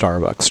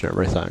Starbucks and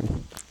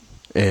everything,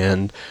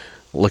 and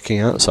looking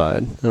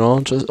outside, and all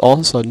of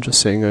a sudden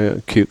just seeing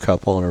a cute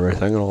couple and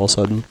everything, and all of a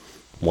sudden,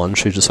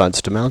 she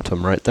decides to mount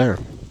them right there.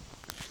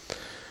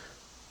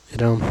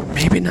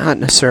 Maybe not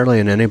necessarily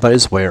in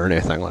anybody's way or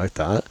anything like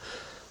that.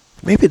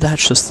 Maybe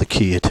that's just the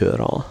key to it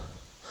all.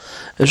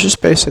 It's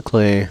just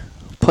basically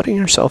putting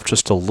yourself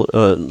just a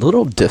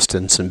little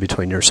distance in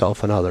between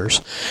yourself and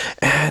others.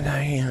 And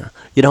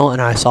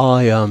I saw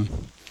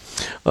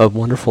a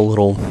wonderful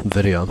little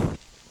video.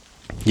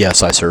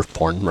 Yes, I surf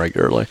porn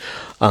regularly.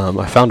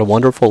 I found a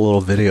wonderful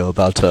little video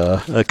about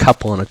a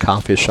couple in a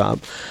coffee shop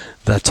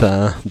that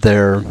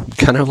they're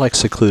kind of like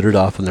secluded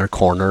off in their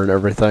corner and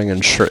everything,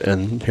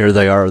 and here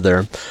they are.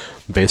 They're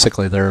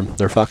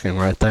fucking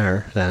right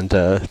there,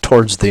 and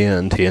towards the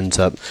end, he ends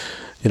up,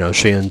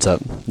 she ends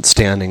up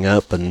standing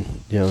up, and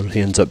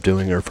he ends up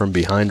doing her from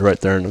behind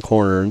right there in the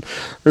corner. And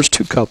there's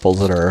two couples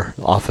that are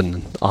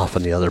often off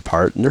in the other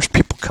part, and there's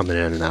people coming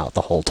in and out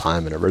the whole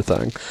time and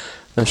everything.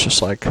 And it's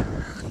just like,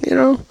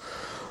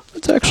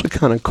 it's actually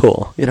kind of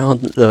cool.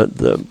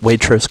 The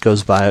waitress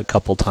goes by a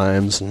couple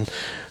times, and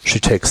she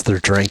takes their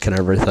drink and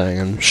everything,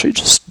 and she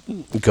just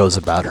goes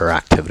about her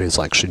activities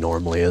like she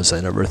normally is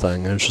and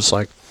everything. And it's just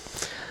like,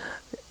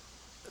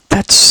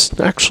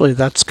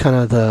 that's kind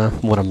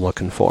of what I'm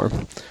looking for,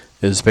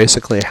 is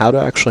basically how to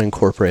actually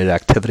incorporate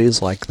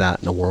activities like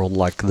that in a world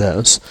like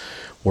this,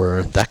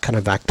 where that kind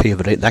of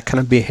activity, that kind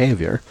of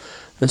behavior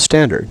is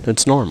standard.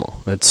 It's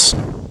normal. It's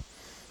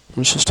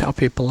just how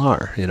people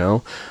are,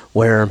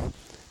 where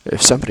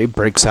if somebody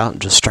breaks out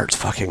and just starts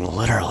fucking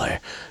literally,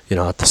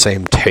 at the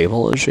same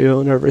table as you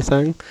and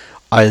everything,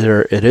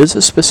 either it is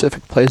a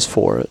specific place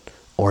for it,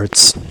 or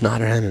it's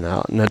not in and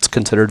out, and it's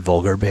considered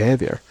vulgar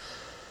behavior.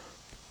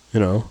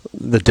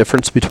 The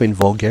difference between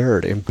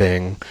vulgarity and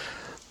being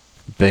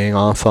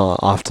off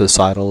to the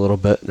side a little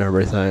bit and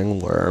everything,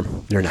 where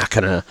you're not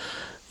gonna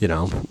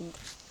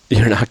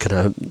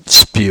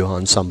spew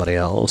on somebody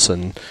else,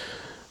 and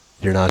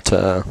you're not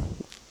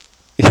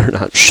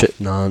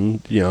shitting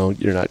on,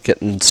 you're not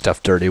getting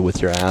stuff dirty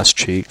with your ass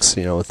cheeks,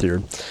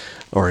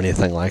 or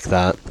anything like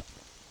that.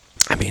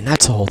 I mean,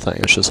 that's the whole thing.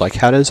 It's just like,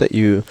 how does it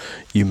you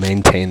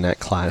maintain that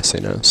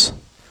classiness?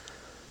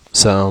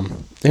 So,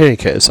 in any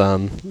case,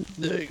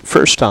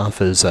 first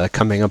off is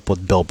coming up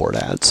with billboard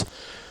ads.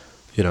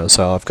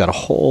 So I've got a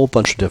whole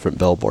bunch of different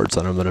billboards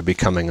that I'm going to be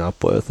coming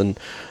up with, and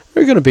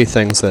they're going to be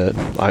things that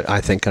I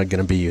think are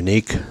going to be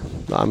unique.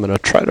 I'm going to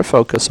try to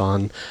focus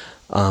on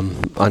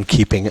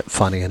keeping it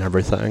funny and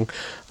everything.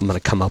 I'm going to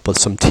come up with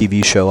some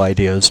TV show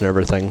ideas and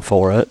everything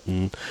for it,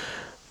 and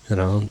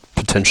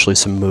potentially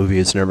some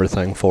movies and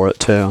everything for it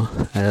too.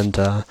 And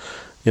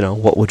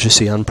what would you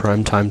see on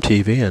primetime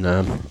TV in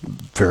a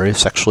very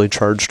sexually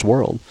charged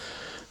world?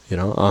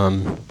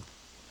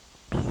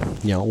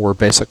 We're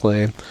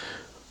basically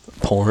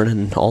porn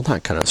and all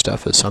that kind of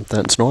stuff is something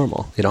that's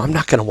normal. I'm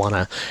not going to want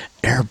to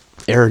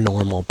air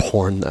normal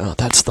porn, though.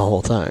 That's the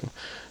whole thing.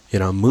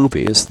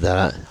 Movies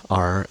that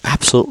are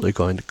absolutely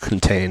going to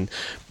contain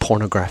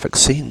pornographic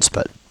scenes,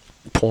 but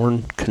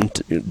porn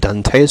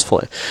done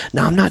tastefully.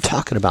 Now, I'm not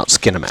talking about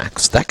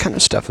Skinamax. That kind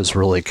of stuff is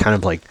really kind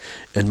of like,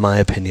 in my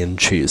opinion,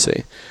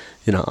 cheesy.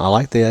 I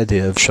like the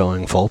idea of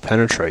showing full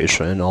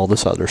penetration and all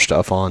this other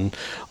stuff on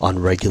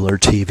regular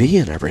TV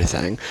and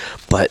everything,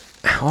 but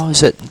how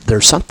is it?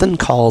 There's something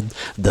called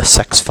the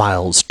Sex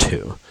Files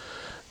 2,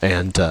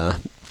 and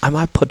I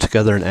might put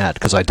together an ad,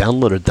 because I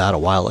downloaded that a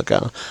while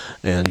ago,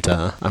 and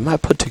I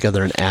might put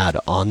together an ad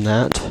on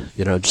that,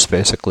 just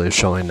basically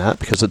showing that,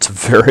 because it's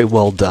very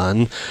well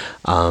done,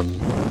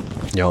 it's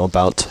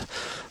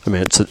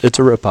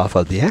a rip-off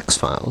of the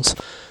X-Files,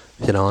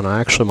 and I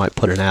actually might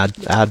put an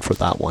ad for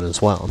that one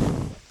as well.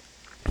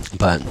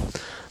 But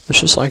it's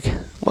just like,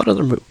 what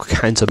other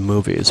kinds of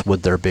movies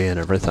would there be and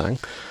everything?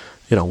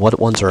 What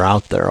ones are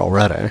out there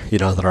already,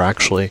 that are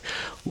actually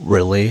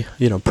really,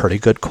 pretty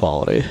good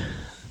quality?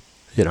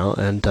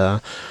 And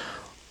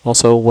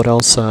also, what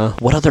else,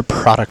 what other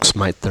products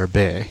might there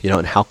be,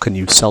 and how can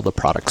you sell the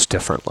products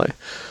differently?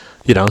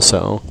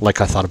 So,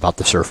 like I thought about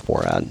the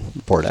surfboard ad.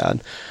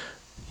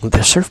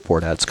 The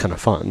surfboard ad's kind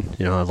of fun.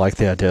 I like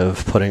the idea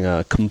of putting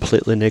a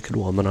completely naked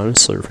woman on a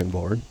surfing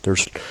board.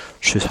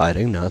 She's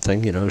hiding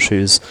nothing,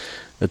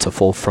 it's a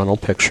full frontal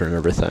picture and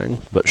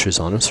everything, but she's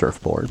on a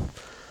surfboard.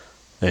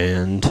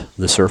 And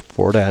the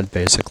surfboard ad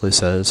basically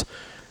says,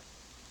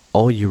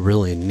 all you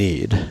really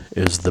need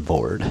is the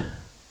board.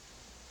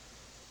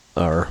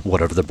 Or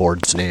whatever the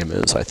board's name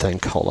is, I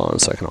think. Hold on a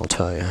second, I'll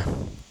tell you.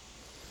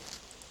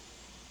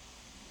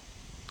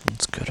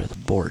 Let's go to the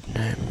board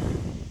name.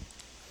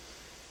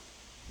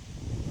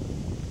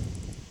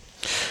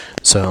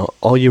 So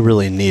all you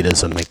really need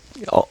is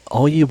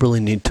all you really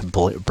need to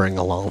bring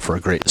along for a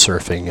great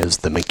surfing is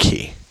the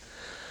McKee.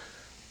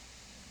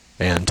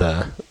 And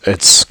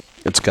it's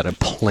got a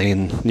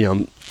plain,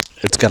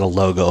 it's got a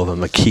logo of a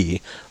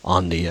McKee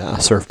on the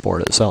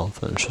surfboard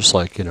itself, and it's just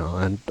like,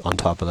 and on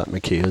top of that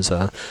McKee is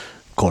a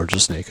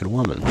gorgeous naked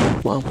woman.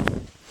 Well,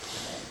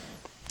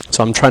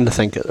 so I'm trying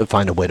to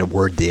find a way to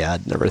word the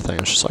ad and everything.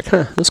 It's just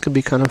like, this could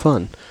be kind of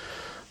fun.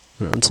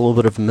 It's a little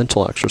bit of a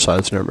mental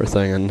exercise and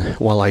everything, and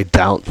while I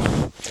doubt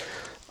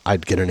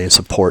I'd get any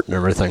support and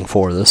everything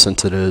for this,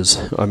 since it is,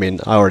 I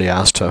already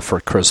asked for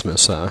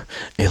Christmas a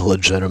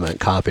legitimate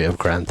copy of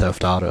Grand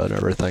Theft Auto and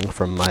everything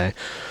from my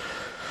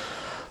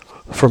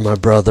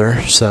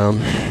brother, so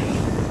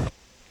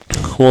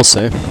we'll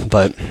see.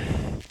 But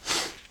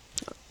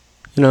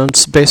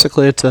it's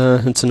basically it's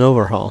an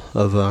overhaul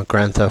of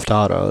Grand Theft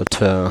Auto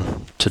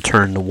to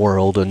turn the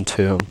world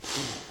into,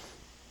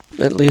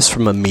 at least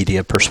from a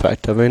media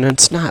perspective.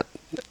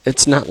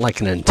 It's not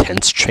like an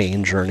intense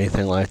change or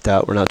anything like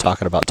that. We're not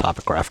talking about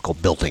topographical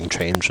building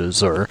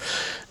changes or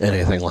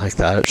anything like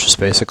that. It's just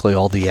basically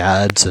all the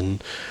ads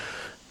and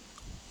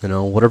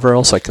whatever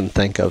else I can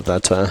think of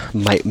that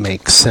might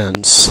make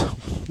sense,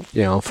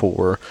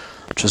 for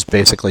just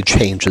basically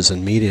changes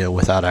in media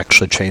without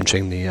actually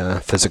changing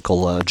the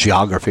physical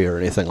geography or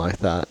anything like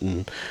that,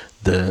 and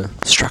the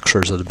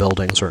structures of the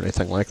buildings or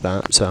anything like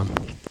that. So,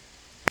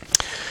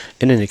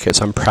 in any case,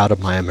 I'm proud of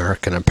my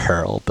American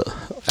Apparel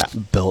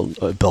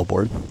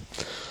billboard.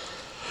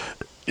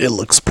 It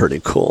looks pretty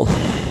cool.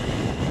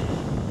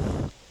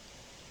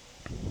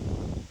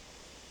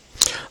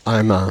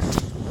 I'm gonna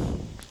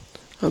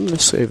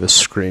save a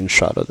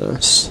screenshot of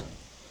this.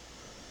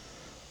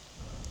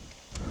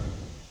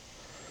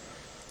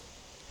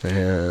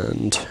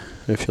 And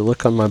if you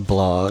look on my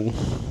blog,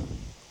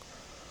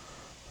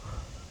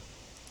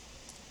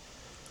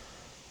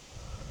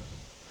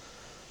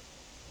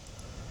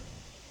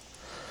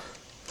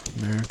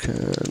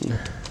 American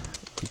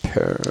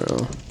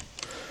Apparel,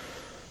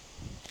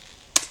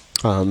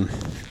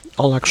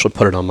 I'll actually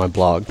put it on my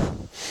blog.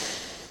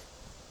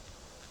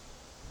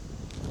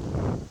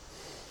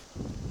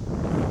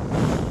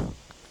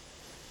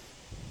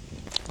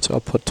 So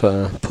I'll put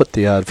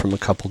the ad from a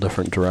couple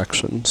different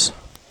directions.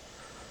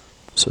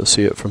 So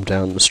see it from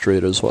down the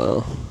street as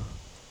well.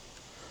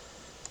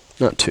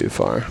 Not too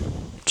far.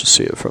 Just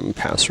see it from a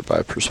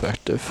passerby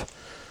perspective.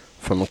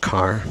 From a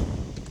car.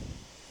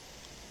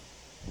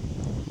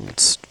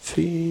 Let's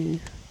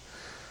see.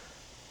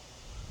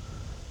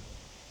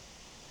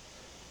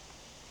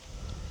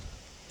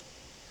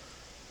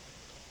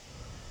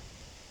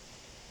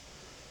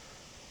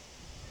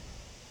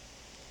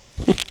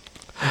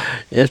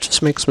 It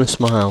just makes me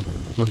smile.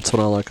 That's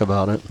what I like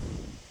about it.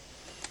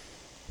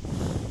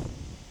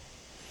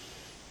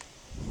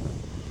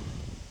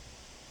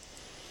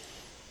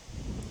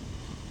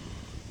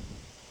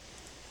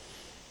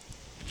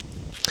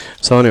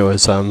 So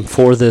anyways,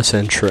 for this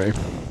entry,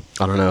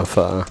 I don't know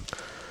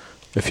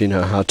if you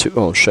know how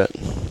to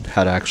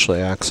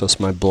actually access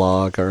my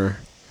blog or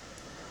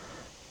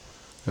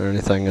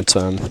anything. It's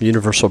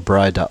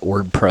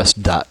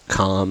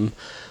universalbride.wordpress.com,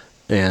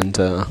 and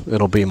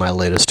it'll be my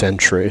latest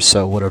entry.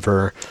 So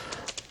whatever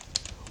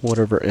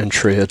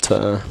entry it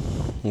will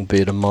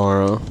be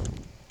tomorrow.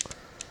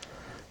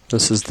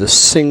 This is the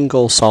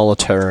single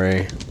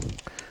solitary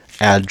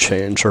ad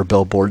change or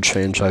billboard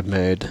change I've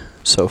made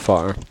so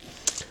far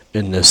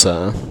in this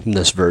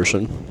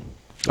version.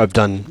 I've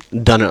done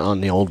it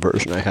on the old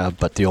version I have,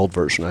 but the old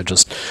version I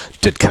just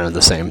did kind of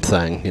the same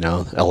thing,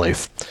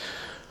 the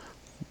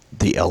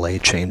LA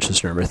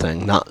changes and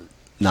everything, not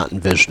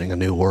envisioning a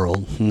new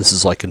world. And this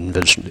is like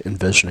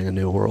envisioning a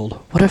new world.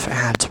 What if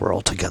ads were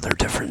altogether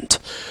different?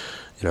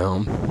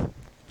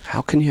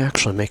 How can you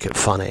actually make it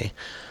funny?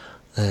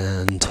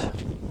 And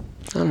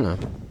I don't know,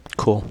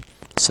 cool,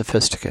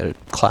 sophisticated,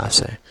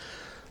 classy,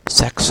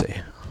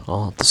 sexy,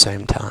 all at the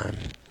same time,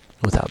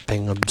 without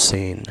being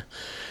obscene,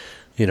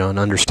 and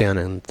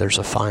understanding that there's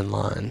a fine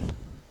line,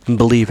 and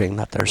believing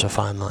that there's a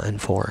fine line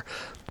for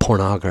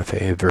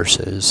pornography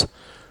versus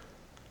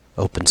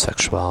open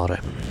sexuality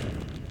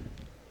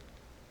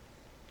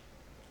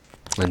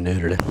and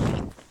nudity.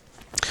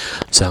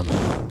 So,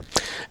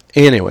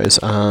 anyways,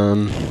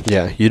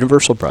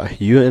 Universal Bride,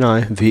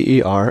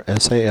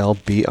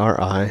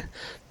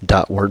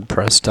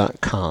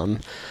 universalbri.wordpress.com,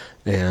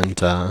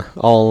 and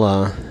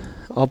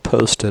I'll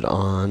post it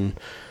on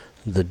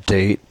the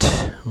date.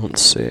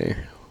 Let's see,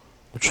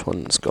 which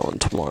one's going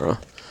tomorrow?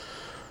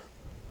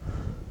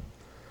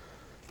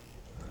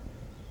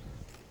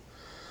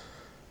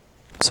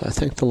 So I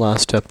think the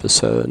last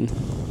episode.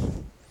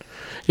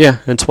 Yeah,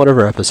 it's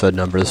whatever episode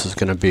number this is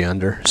going to be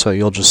under. So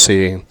you'll just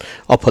see,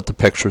 I'll put the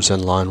pictures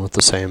in line with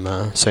the same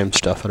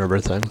stuff and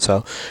everything.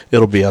 So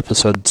it'll be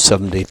episode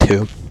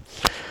 72.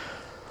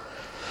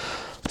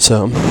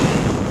 So,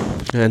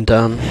 and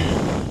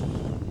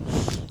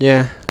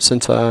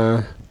since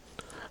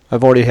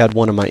I've already had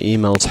one of my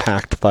emails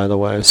hacked, by the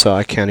way, so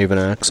I can't even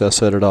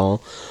access it at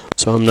all.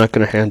 So I'm not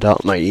going to hand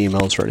out my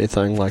emails or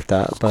anything like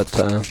that. But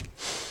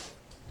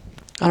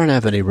I don't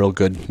have any real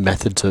good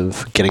methods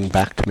of getting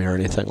back to me or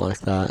anything like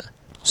that.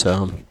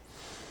 So,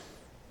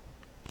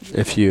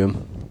 if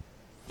you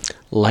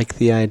like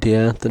the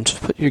idea, then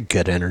just put your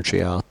good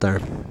energy out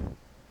there.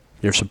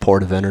 Your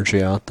supportive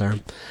energy out there.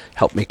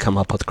 Help me come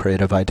up with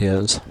creative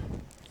ideas.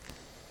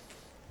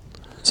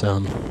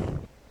 So,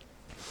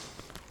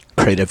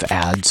 creative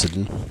ads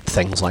and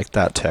things like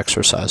that to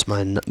exercise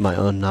my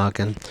own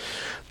noggin.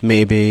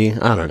 Maybe,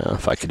 I don't know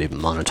if I could even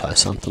monetize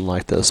something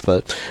like this,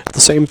 but at the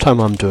same time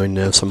I'm doing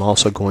this, I'm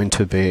also going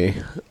to be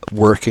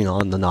working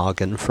on the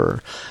noggin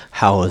for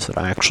how is it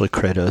I actually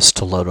create a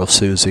Stiletto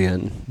Susie,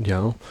 and,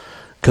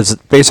 because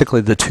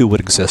basically the two would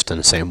exist in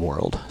the same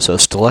world. So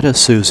Stiletto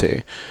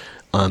Susie,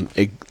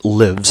 it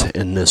lives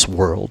in this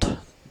world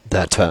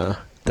that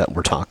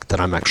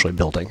I'm actually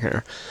building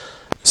here.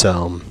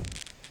 So,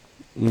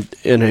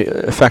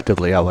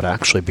 effectively, I would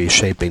actually be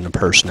shaping the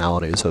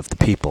personalities of the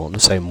people in the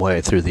same way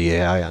through the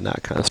AI and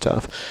that kind of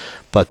stuff.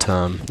 But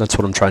that's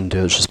what I'm trying to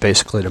do, is just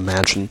basically to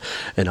imagine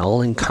an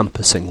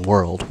all-encompassing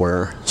world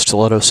where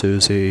Stiletto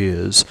Susie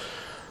is,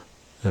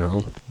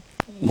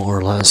 more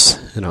or less,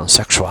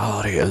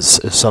 sexuality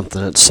is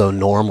something that's so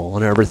normal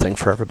and everything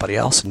for everybody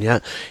else, and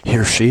yet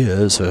here she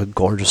is, a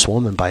gorgeous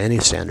woman by any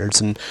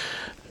standards, and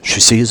she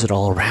sees it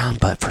all around,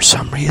 but for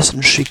some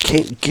reason she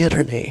can't get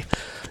any,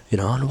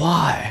 and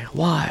why,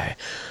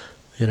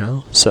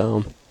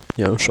 so,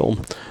 she'll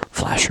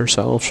flash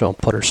herself, she'll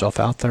put herself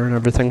out there and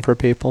everything for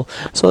people.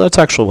 So that's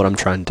actually what I'm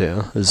trying to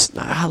do, is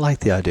I like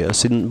the idea.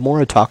 See, the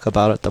more I talk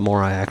about it, the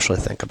more I actually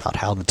think about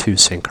how the two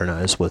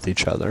synchronize with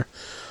each other.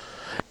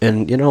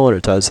 And you know what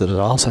it does? Is it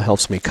also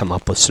helps me come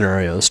up with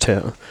scenarios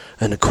too.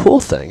 And the cool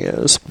thing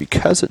is,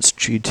 because it's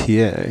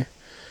GTA,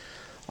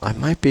 I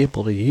might be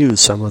able to use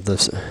some of the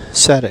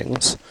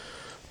settings,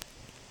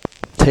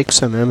 take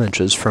some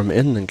images from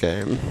in the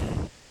game,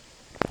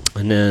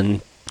 and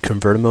then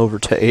convert them over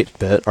to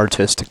 8-bit,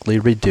 artistically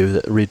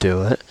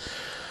redo it,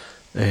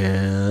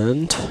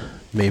 and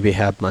maybe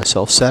have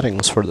myself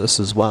settings for this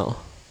as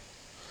well.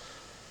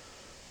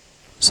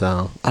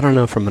 So, I don't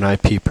know from an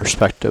IP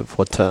perspective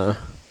what I'm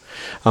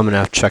going to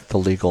have to check the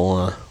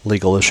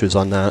legal issues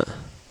on that.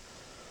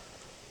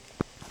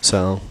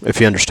 So,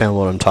 if you understand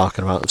what I'm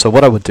talking about. So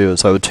what I would do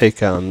is I would take,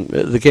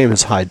 the game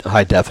is high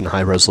def and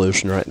high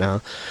resolution right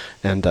now,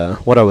 and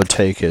what I would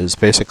take is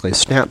basically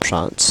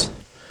snapshots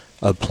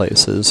of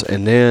places,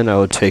 and then I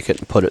would take it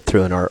and put it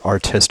through an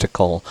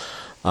artistical,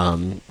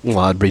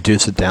 I'd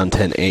reduce it down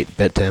to an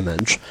 8-bit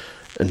image,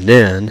 and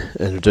then,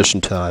 in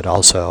addition to that, I'd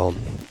also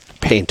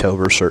paint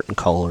over certain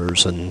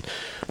colors and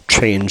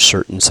change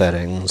certain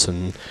settings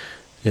and,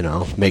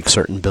 make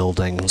certain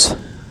buildings.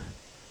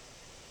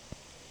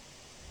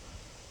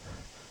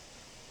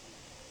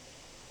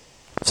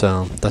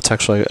 So that's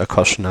actually a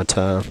question that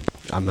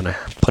I'm going to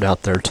put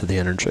out there to the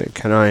energy.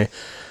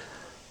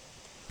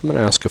 I'm going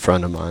to ask a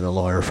friend of mine, a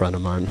lawyer friend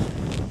of mine,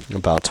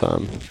 about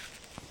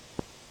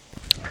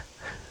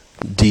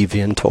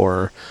deviant,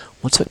 or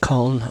what's it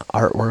called?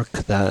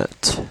 Artwork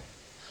that...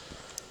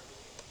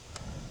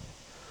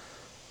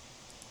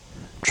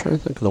 I'm trying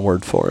to think of the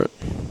word for it.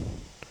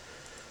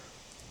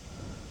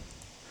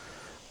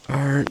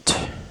 Art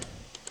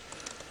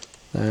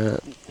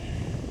that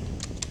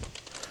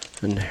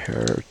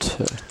inherit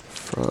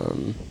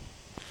from...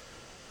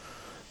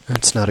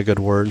 That's not a good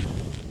word.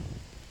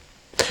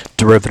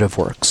 Derivative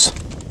works.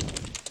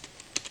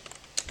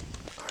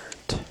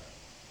 Art.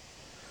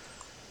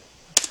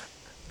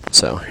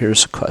 So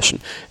here's a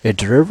question. A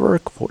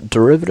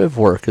derivative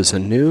work is a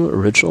new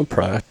original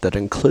product that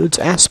includes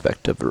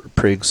aspect of a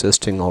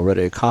pre-existing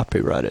already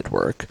copyrighted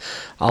work,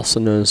 also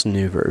known as a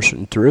new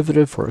version.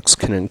 Derivative works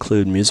can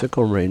include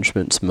musical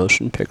arrangements,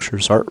 motion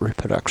pictures, art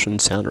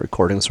reproductions, sound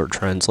recordings, or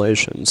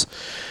translations.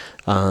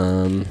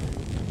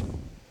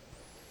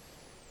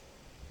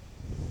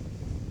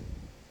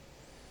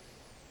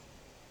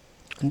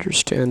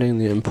 Understanding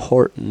the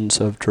importance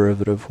of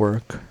derivative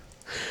work.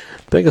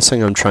 Biggest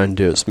thing I'm trying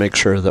to do is make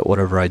sure that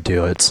whatever I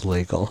do, it's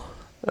legal,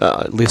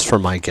 at least for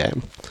my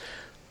game.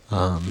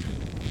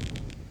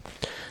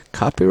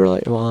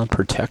 Copyright law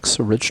protects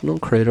original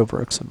creative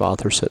works of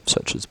authorship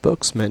such as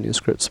books,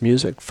 manuscripts,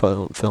 music,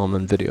 film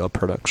and video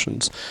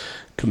productions,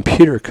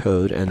 computer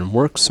code, and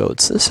works. So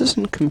this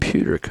isn't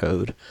computer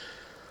code.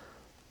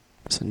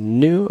 It's a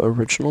new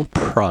original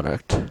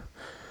product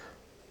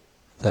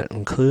that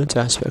includes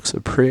aspects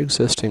of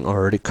pre-existing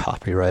already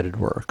copyrighted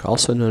work,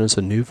 also known as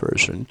a new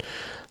version.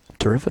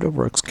 Derivative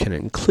works can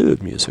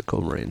include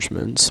musical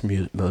arrangements,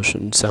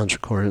 motion, sound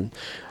recording,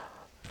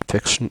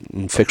 fiction,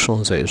 and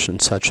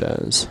fictionalization, such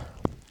as...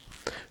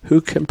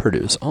 Who can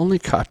produce? Only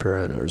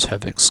copyright owners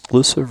have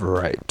exclusive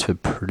right to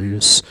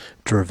produce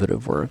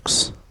derivative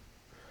works.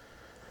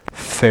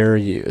 Fair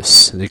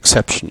use. The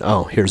exception.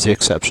 Oh, here's the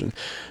exception.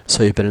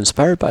 So you've been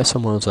inspired by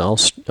someone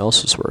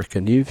else's work,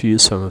 and you've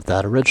used some of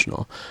that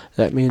original.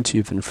 That means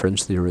you've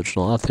infringed the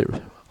original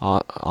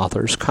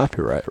author's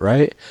copyright,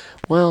 right?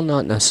 Well,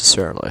 not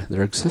necessarily.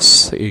 There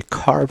exists a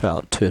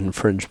carve-out to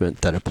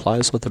infringement that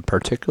applies with a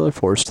particular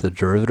force to the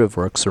derivative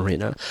works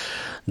arena.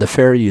 The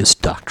fair use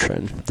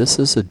doctrine. This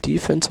is a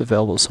defense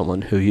available to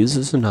someone who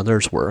uses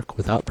another's work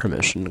without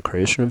permission in the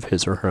creation of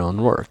his or her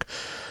own work.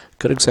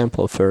 Good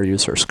example of fair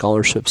use are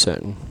scholarships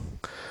in,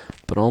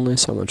 but only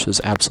so much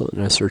is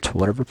absolutely necessary to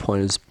whatever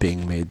point is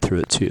being made through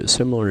its use.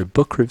 Similarly,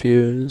 book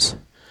reviews.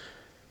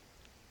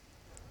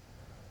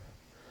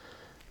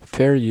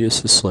 Fair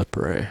use is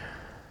slippery.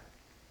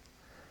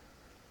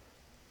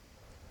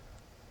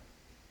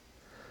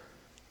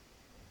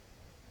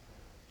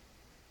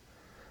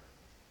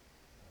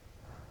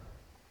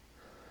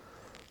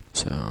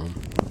 So,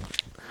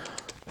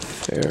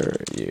 fair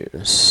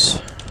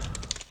use.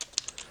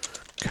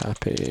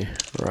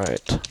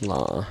 Copyright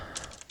law.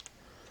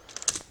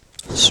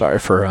 Sorry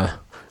for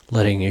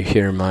letting you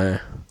hear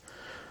my...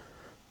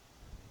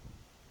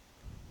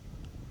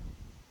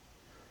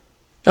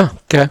 Oh,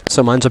 okay,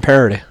 so mine's a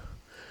parody.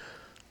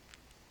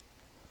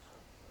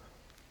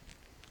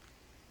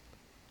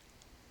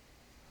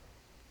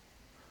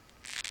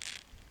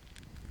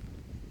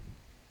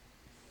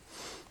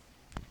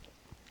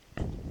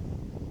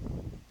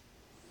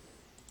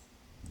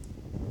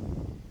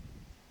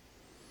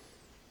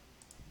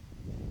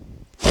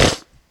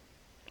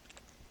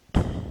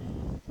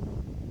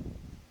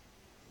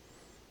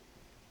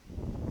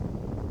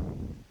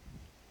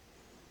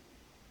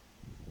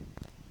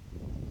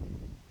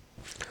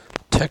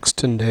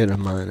 text and data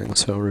mining,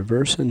 so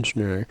reverse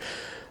engineering.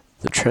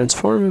 The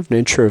transformative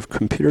nature of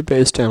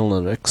computer-based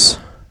analytics,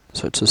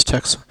 such as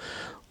text,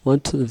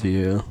 led to the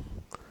view,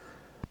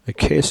 a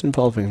case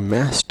involving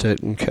mass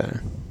data. Okay.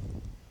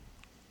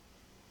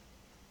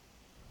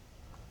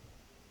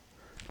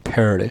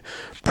 Parody.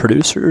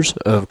 Creators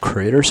of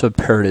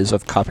parodies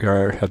of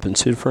copyright have been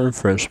sued for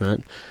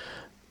infringement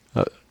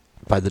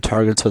by the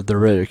targets of the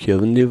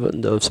ridicule, even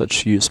though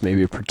such use may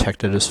be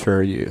protected as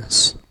fair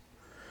use.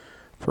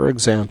 For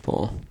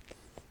example,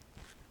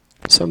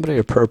 somebody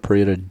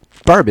appropriated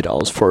Barbie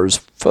dolls for his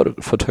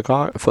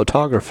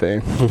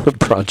photography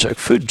project,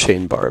 Food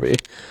Chain Barbie.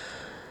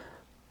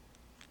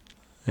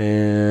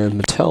 And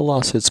Mattel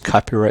lost its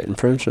copyright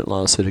infringement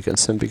lawsuit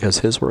against him because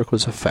his work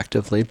was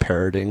effectively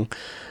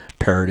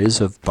parodies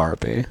of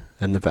Barbie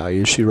and the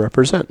values she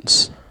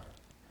represents.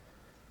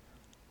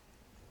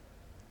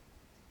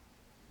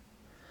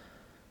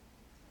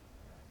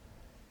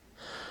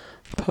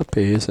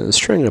 Puppies and a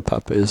string of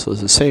puppies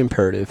was the same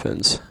parody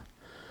offense.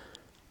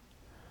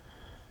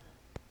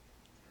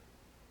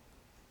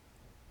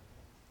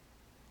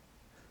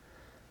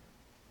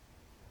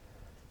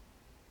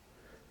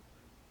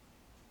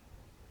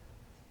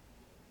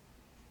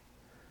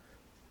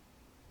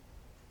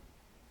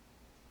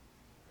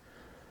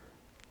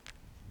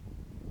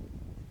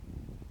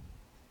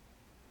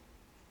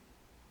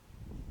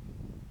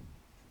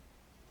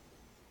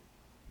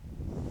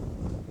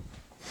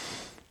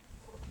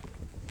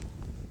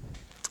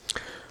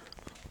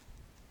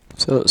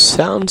 So it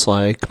sounds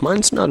like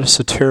mine's not a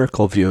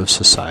satirical view of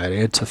society,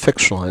 it's a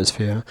fictionalized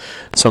view.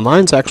 So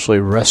mine's actually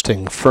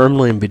resting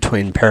firmly in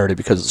between parody,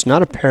 because it's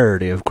not a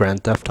parody of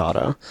Grand Theft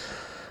Auto.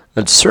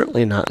 It's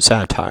certainly not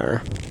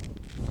satire.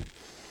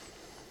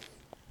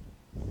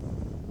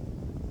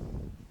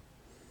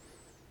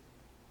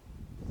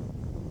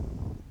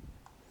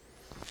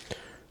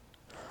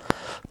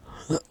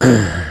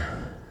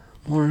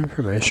 More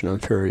information on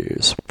fair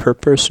use.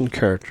 Purpose and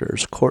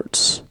characters.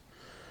 Courts.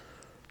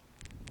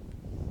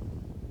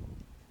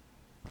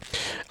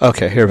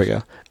 Okay, here we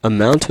go.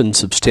 Amount and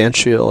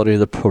substantiality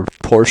of the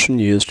proportion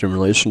used in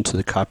relation to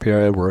the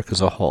copyrighted work as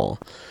a whole.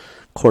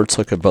 Courts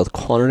look at both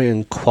quantity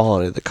and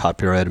quality of the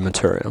copyrighted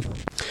material.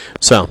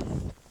 So,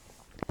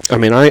 I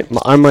mean,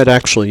 I might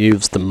actually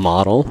use the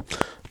model,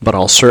 but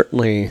I'll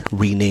certainly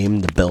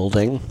rename the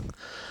building.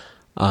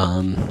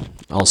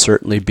 I'll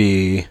certainly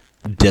be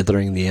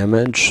dithering the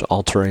image,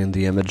 altering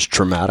the image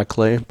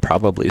dramatically,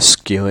 probably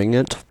skewing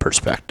it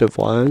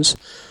perspective-wise.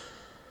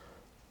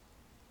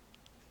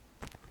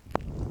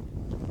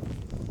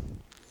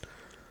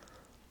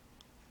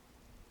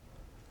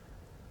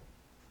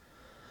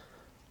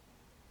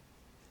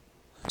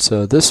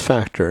 So this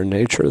factor,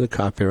 nature of the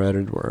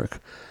copyrighted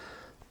work,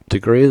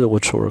 degree to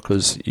which work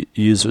was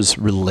used was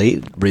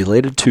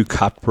related to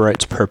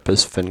copyright's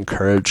purpose to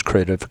encourage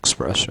creative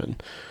expression.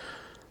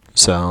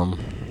 So,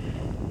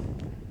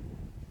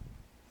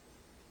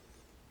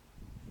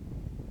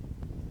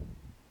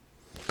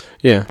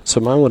 yeah, so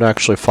mine would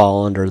actually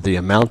fall under the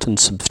amount and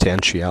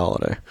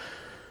substantiality.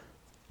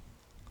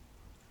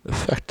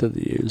 Effect of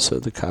the use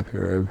of the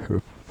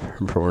copyright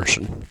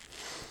proportion.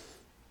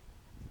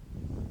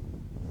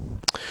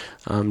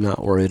 I'm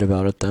not worried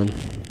about it then,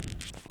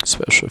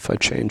 especially if I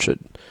change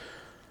it.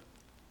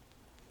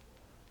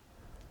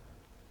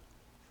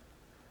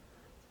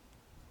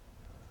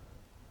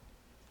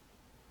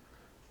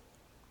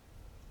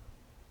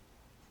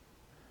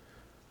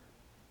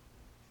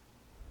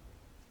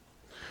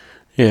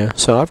 Yeah,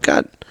 so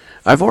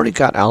I've already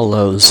got Al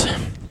Lowe's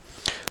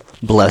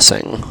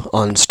blessing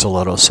on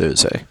Stiletto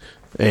Susie,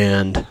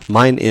 and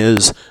mine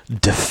is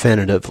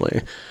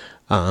definitively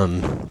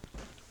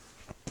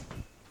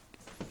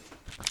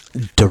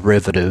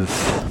derivative.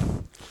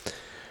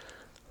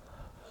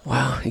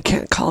 Well, you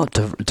can't call it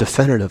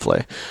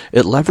definitively.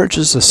 It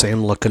leverages the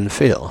same look and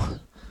feel.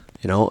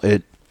 You know,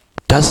 it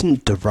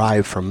doesn't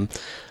derive from...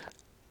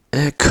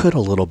 It could a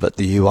little bit.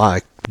 The UI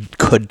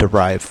could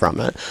derive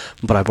from it,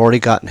 but I've already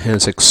gotten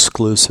his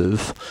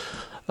exclusive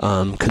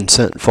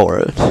consent for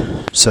it.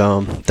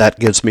 So that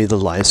gives me the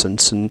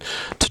license and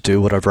to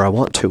do whatever I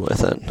want to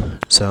with it.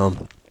 So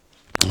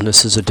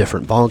this is a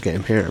different ball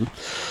game here. In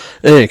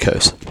any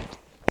case,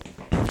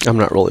 I'm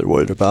not really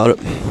worried about it.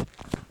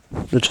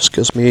 It just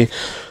gives me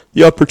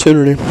the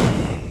opportunity.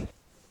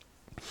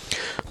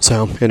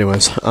 So,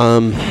 anyways,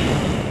 I'm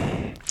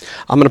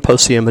going to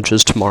post the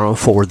images tomorrow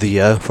for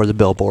the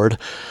billboard,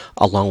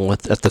 along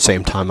with at the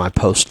same time I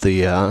post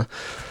this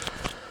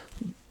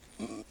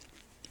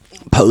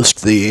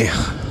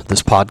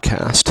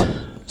podcast.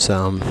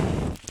 So,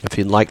 if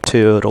you'd like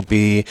to, it'll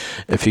be,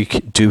 if you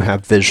do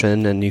have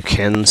vision and you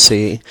can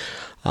see.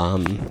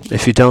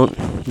 If you don't,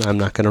 I'm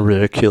not going to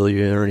ridicule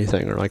you or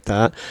anything or like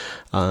that.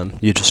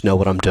 You just know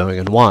what I'm doing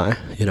and why,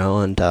 you know,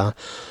 and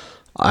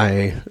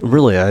I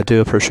do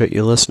appreciate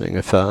you listening,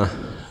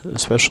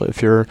 especially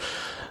if you're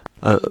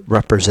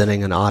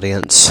representing an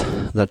audience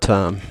that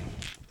I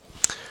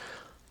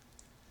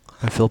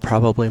feel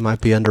probably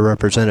might be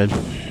underrepresented.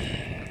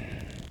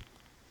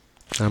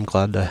 I'm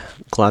glad to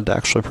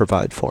actually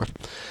provide for.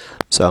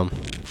 So,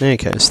 in any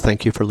case,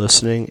 thank you for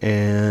listening,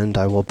 and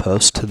I will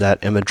post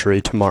that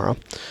imagery tomorrow.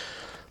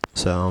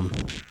 So,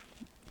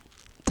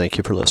 thank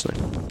you for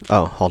listening.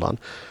 Oh, hold on.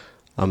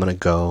 I'm going to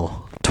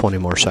go 20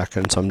 more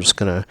seconds. I'm just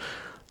going to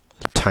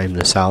time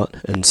this out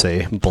and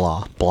say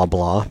blah, blah,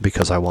 blah,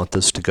 because I want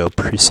this to go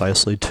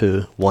precisely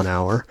to 1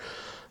 hour.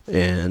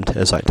 And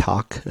as I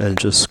talk and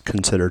just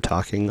consider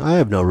talking, I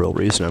have no real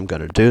reason I'm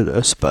going to do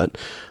this, but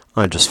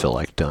I just feel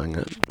like doing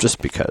it.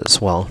 Just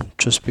because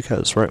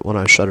right when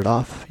I shut it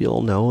off,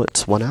 you'll know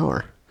it's 1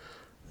 hour.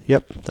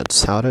 Yep,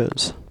 that's how it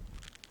is.